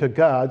due to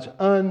God's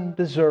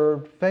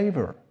undeserved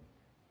favor,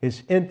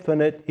 his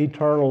infinite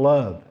eternal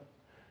love.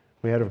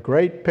 We had a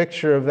great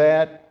picture of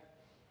that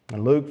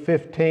in Luke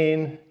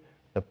 15,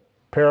 the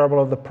parable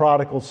of the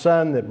prodigal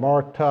son that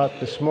Mark taught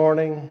this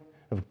morning,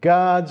 of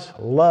God's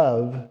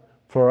love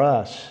for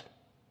us.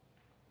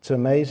 It's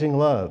amazing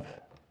love,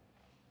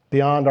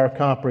 beyond our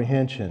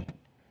comprehension.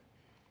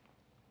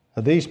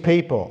 These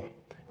people,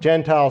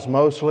 Gentiles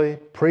mostly,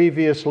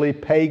 previously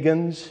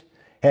pagans,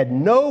 had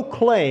no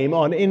claim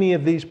on any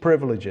of these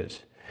privileges.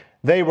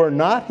 They were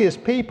not his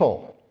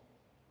people.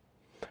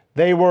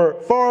 They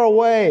were far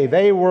away.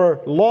 They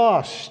were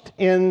lost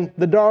in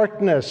the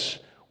darkness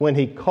when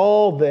he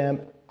called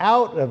them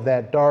out of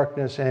that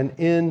darkness and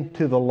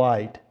into the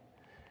light.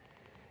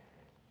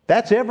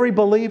 That's every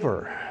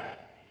believer.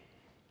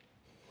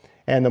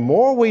 And the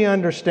more we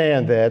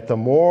understand that, the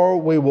more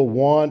we will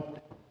want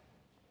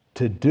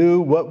to do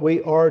what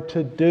we are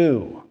to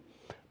do.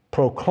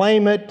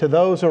 Proclaim it to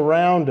those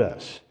around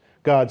us.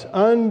 God's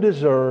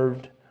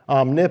undeserved,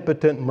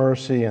 omnipotent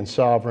mercy and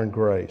sovereign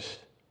grace.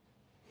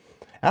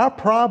 Our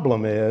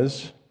problem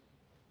is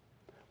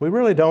we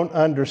really don't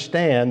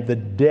understand the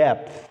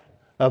depth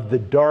of the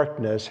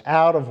darkness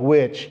out of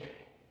which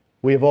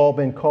we have all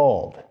been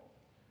called.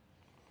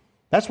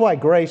 That's why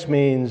grace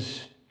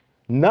means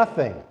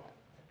nothing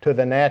to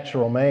the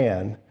natural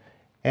man,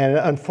 and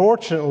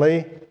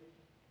unfortunately,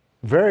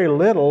 very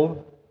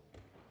little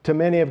to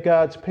many of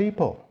God's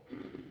people.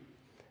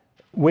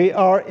 We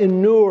are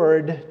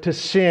inured to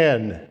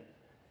sin.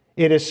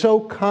 It is so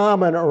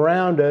common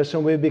around us,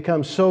 and we've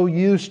become so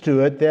used to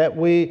it that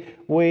we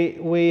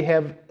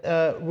receive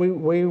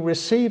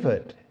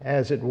it,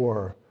 as it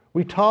were.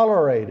 We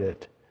tolerate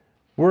it.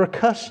 We're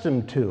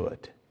accustomed to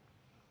it.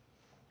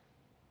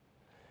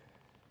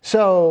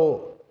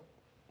 So,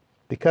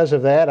 because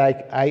of that,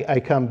 I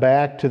come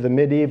back to the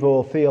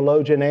medieval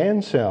theologian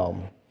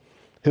Anselm,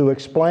 who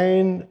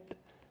explained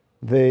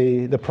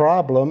the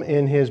problem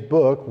in his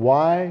book,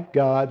 Why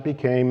God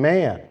Became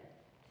Man.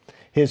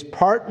 His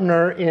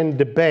partner in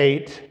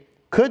debate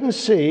couldn't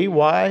see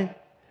why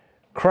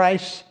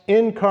Christ's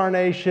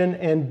incarnation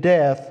and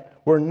death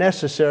were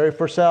necessary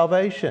for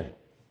salvation.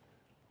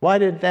 Why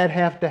did that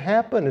have to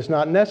happen? It's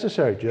not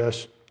necessary.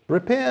 Just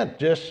repent,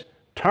 just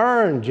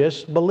turn,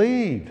 just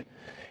believe.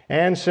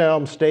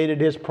 Anselm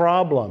stated his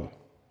problem.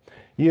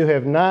 You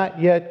have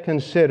not yet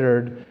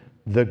considered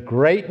the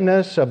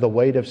greatness of the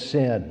weight of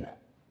sin.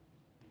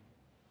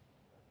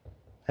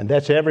 And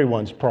that's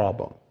everyone's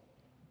problem.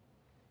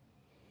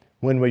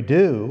 When we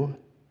do,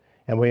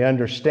 and we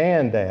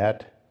understand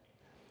that,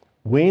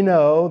 we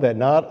know that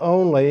not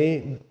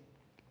only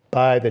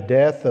by the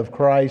death of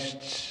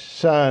Christ's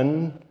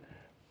Son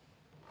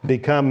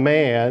become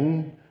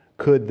man,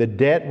 could the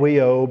debt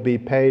we owe be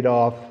paid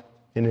off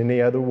in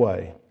any other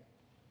way.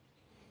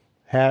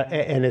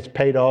 And it's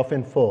paid off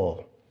in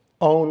full.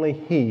 Only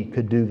He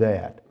could do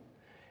that.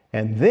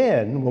 And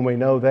then, when we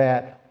know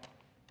that,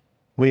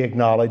 we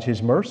acknowledge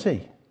His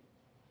mercy.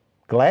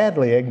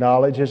 Gladly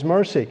acknowledge His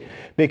mercy.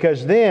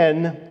 Because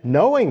then,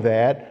 knowing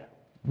that,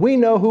 we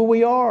know who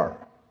we are.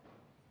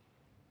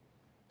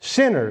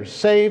 Sinners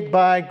saved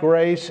by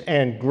grace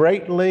and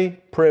greatly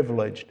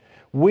privileged.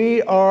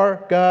 We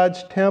are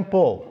God's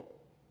temple.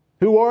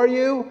 Who are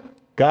you?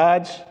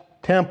 God's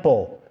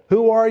temple.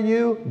 Who are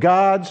you?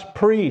 God's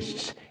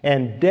priests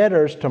and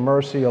debtors to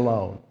mercy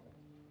alone.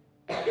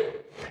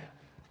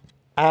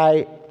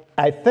 I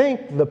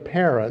think the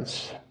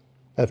parents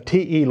of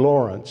T.E.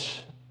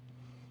 Lawrence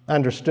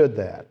understood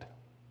that.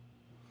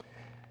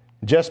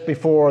 Just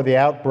before the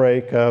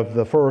outbreak of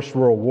the First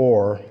World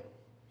War,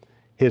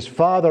 his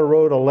father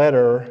wrote a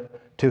letter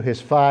to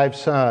his 5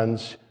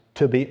 sons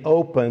to be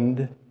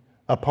opened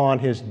upon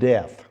his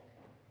death.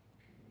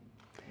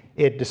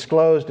 It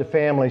disclosed a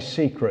family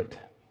secret.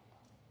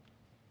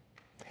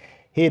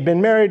 He had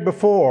been married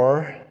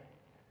before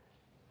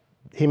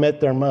he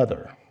met their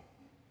mother.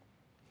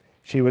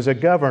 She was a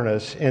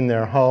governess in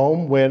their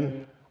home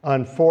when,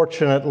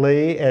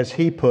 unfortunately, as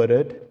he put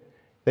it,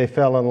 they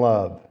fell in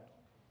love.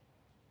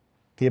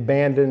 He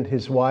abandoned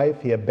his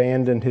wife, he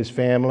abandoned his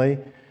family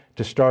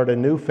to start a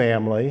new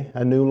family,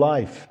 a new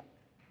life.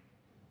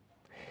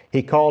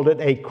 He called it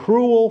a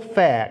cruel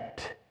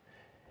fact,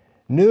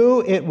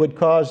 knew it would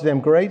cause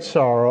them great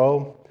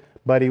sorrow,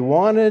 but he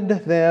wanted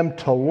them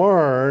to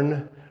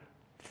learn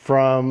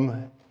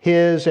from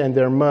his and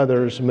their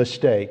mother's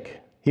mistake.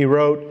 He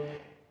wrote,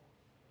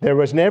 "There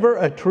was never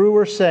a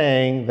truer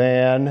saying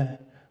than,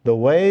 'The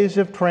ways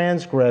of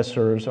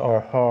transgressors are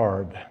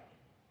hard.'"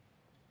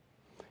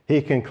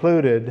 He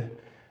concluded,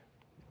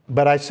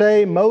 "But I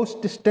say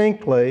most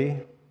distinctly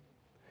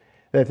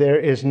that there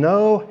is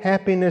no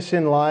happiness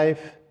in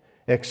life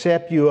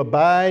except you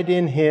abide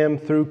in Him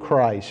through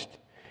Christ.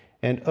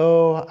 And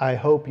oh, I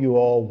hope you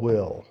all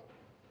will."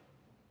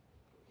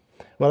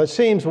 Well, it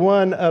seems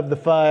one of the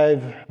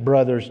 5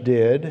 brothers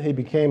did. He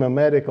became a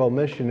medical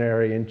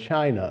missionary in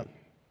China.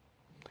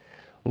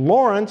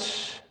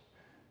 Lawrence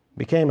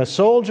became a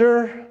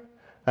soldier,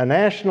 a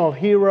national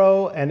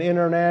hero, an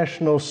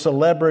international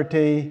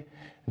celebrity,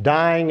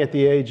 dying at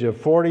the age of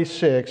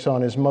 46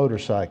 on his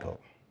motorcycle.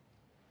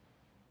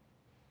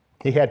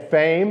 He had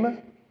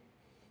fame,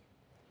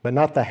 but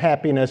not the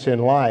happiness in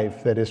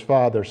life that his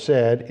father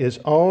said is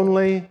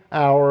only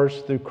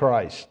ours through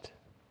Christ.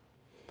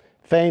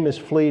 Fame is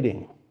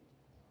fleeting,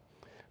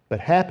 but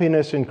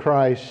happiness in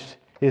Christ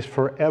is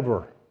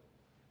forever.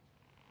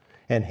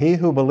 And he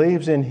who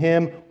believes in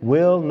Him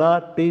will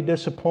not be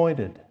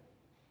disappointed.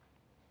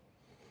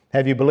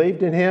 Have you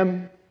believed in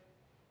Him?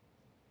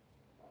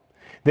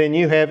 Then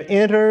you have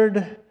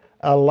entered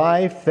a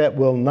life that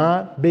will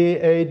not be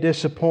a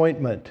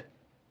disappointment.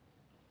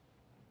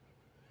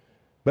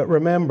 But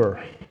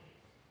remember,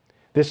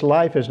 this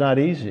life is not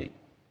easy.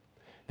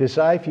 This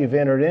life you've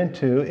entered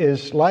into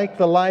is like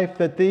the life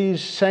that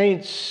these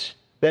saints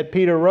that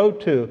Peter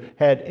wrote to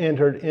had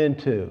entered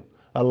into,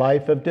 a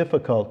life of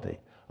difficulty,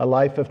 a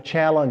life of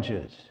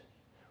challenges.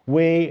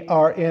 We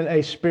are in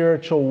a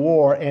spiritual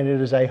war, and it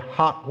is a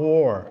hot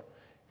war,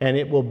 and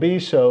it will be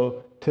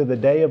so to the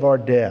day of our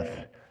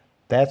death.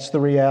 That's the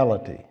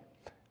reality.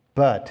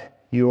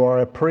 But you are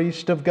a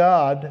priest of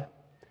God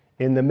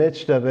in the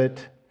midst of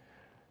it.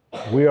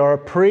 We are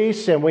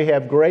priests, and we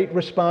have great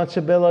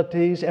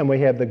responsibilities, and we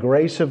have the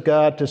grace of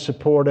God to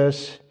support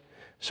us.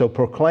 So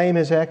proclaim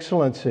His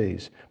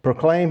excellencies.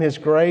 Proclaim His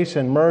grace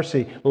and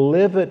mercy.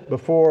 Live it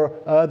before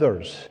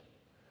others.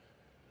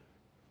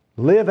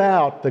 Live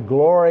out the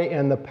glory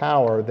and the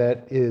power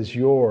that is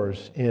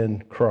yours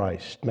in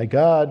Christ. May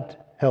God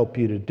help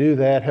you to do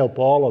that, help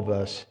all of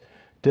us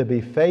to be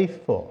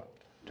faithful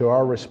to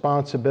our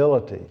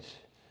responsibilities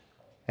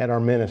and our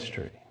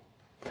ministry.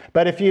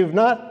 But if you've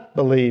not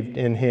believed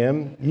in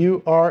Him,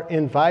 you are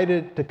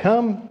invited to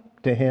come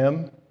to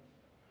Him,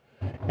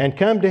 and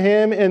come to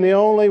Him in the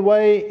only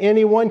way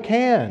anyone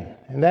can,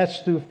 and that's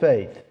through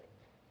faith.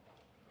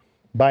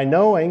 By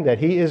knowing that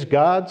He is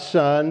God's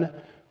Son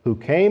who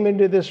came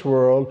into this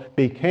world,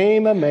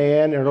 became a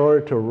man in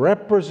order to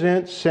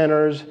represent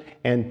sinners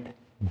and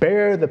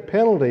bear the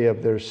penalty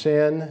of their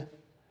sin.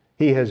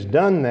 He has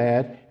done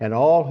that, and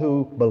all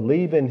who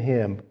believe in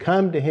Him,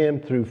 come to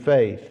Him through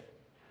faith,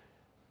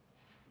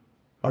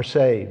 are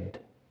saved.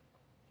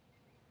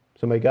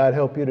 So may God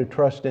help you to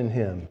trust in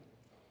Him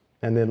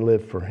and then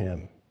live for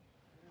Him.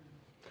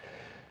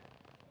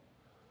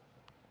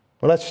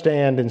 Well, let's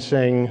stand and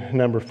sing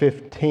number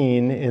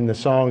 15 in the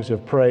Songs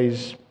of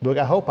Praise book.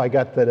 I hope I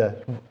got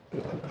the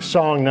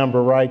song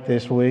number right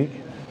this week.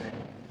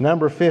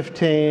 Number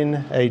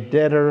 15, A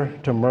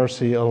Debtor to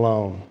Mercy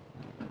Alone.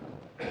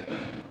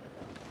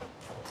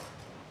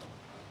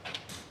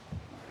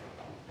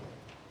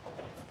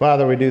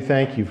 Father, we do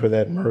thank You for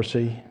that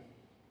mercy.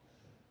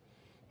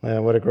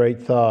 And what a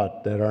great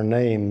thought that our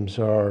names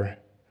are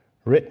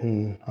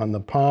written on the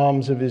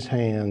palms of His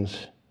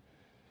hands.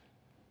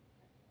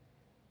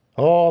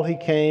 All He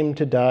came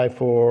to die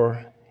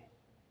for,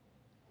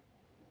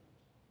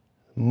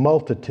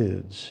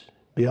 multitudes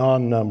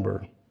beyond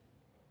number.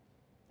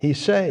 He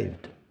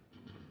saved.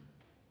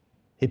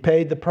 He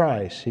paid the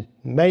price. He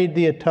made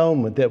the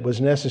atonement that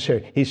was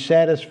necessary. He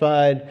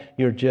satisfied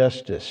Your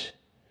justice.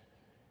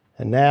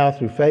 And now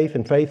through faith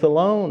and faith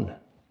alone,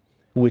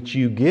 which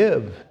You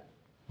give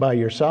by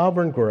Your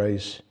sovereign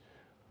grace,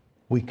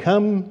 we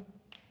come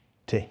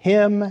to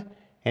Him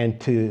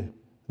and to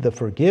the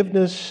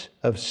forgiveness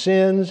of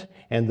sins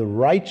and the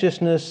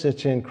righteousness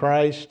that's in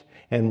Christ,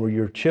 and we're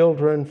Your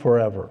children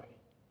forever,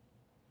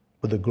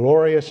 with a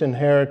glorious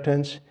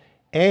inheritance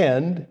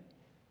and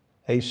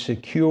a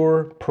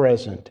secure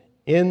present.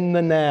 In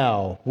the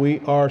now, we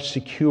are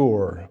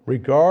secure,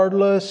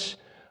 regardless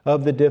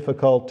of the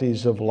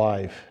difficulties of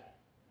life.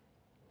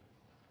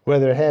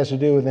 Whether it has to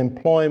do with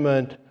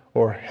employment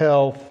or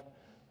health,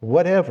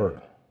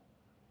 whatever,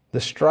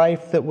 the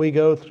strife that we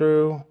go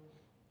through,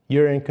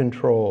 you're in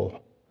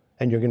control,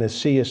 and you're going to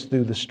see us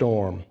through the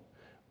storm.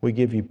 We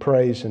give you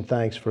praise and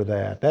thanks for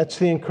that. That's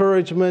the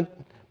encouragement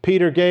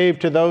Peter gave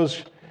to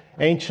those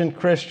ancient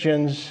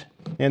Christians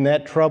in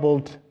that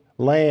troubled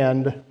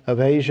land of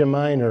Asia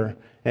Minor,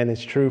 and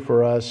it's true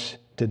for us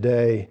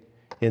today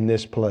in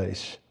this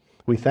place.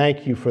 We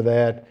thank you for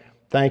that.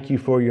 Thank you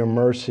for your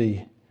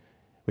mercy.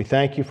 We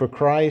thank you for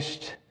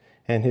Christ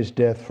and his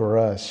death for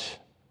us.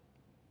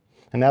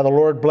 And now the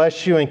Lord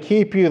bless you and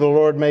keep you. The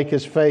Lord make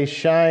his face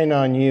shine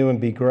on you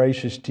and be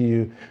gracious to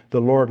you.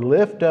 The Lord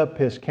lift up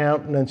his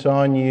countenance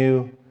on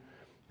you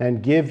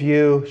and give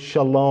you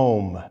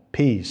shalom,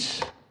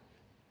 peace.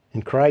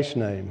 In Christ's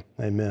name,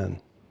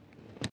 amen.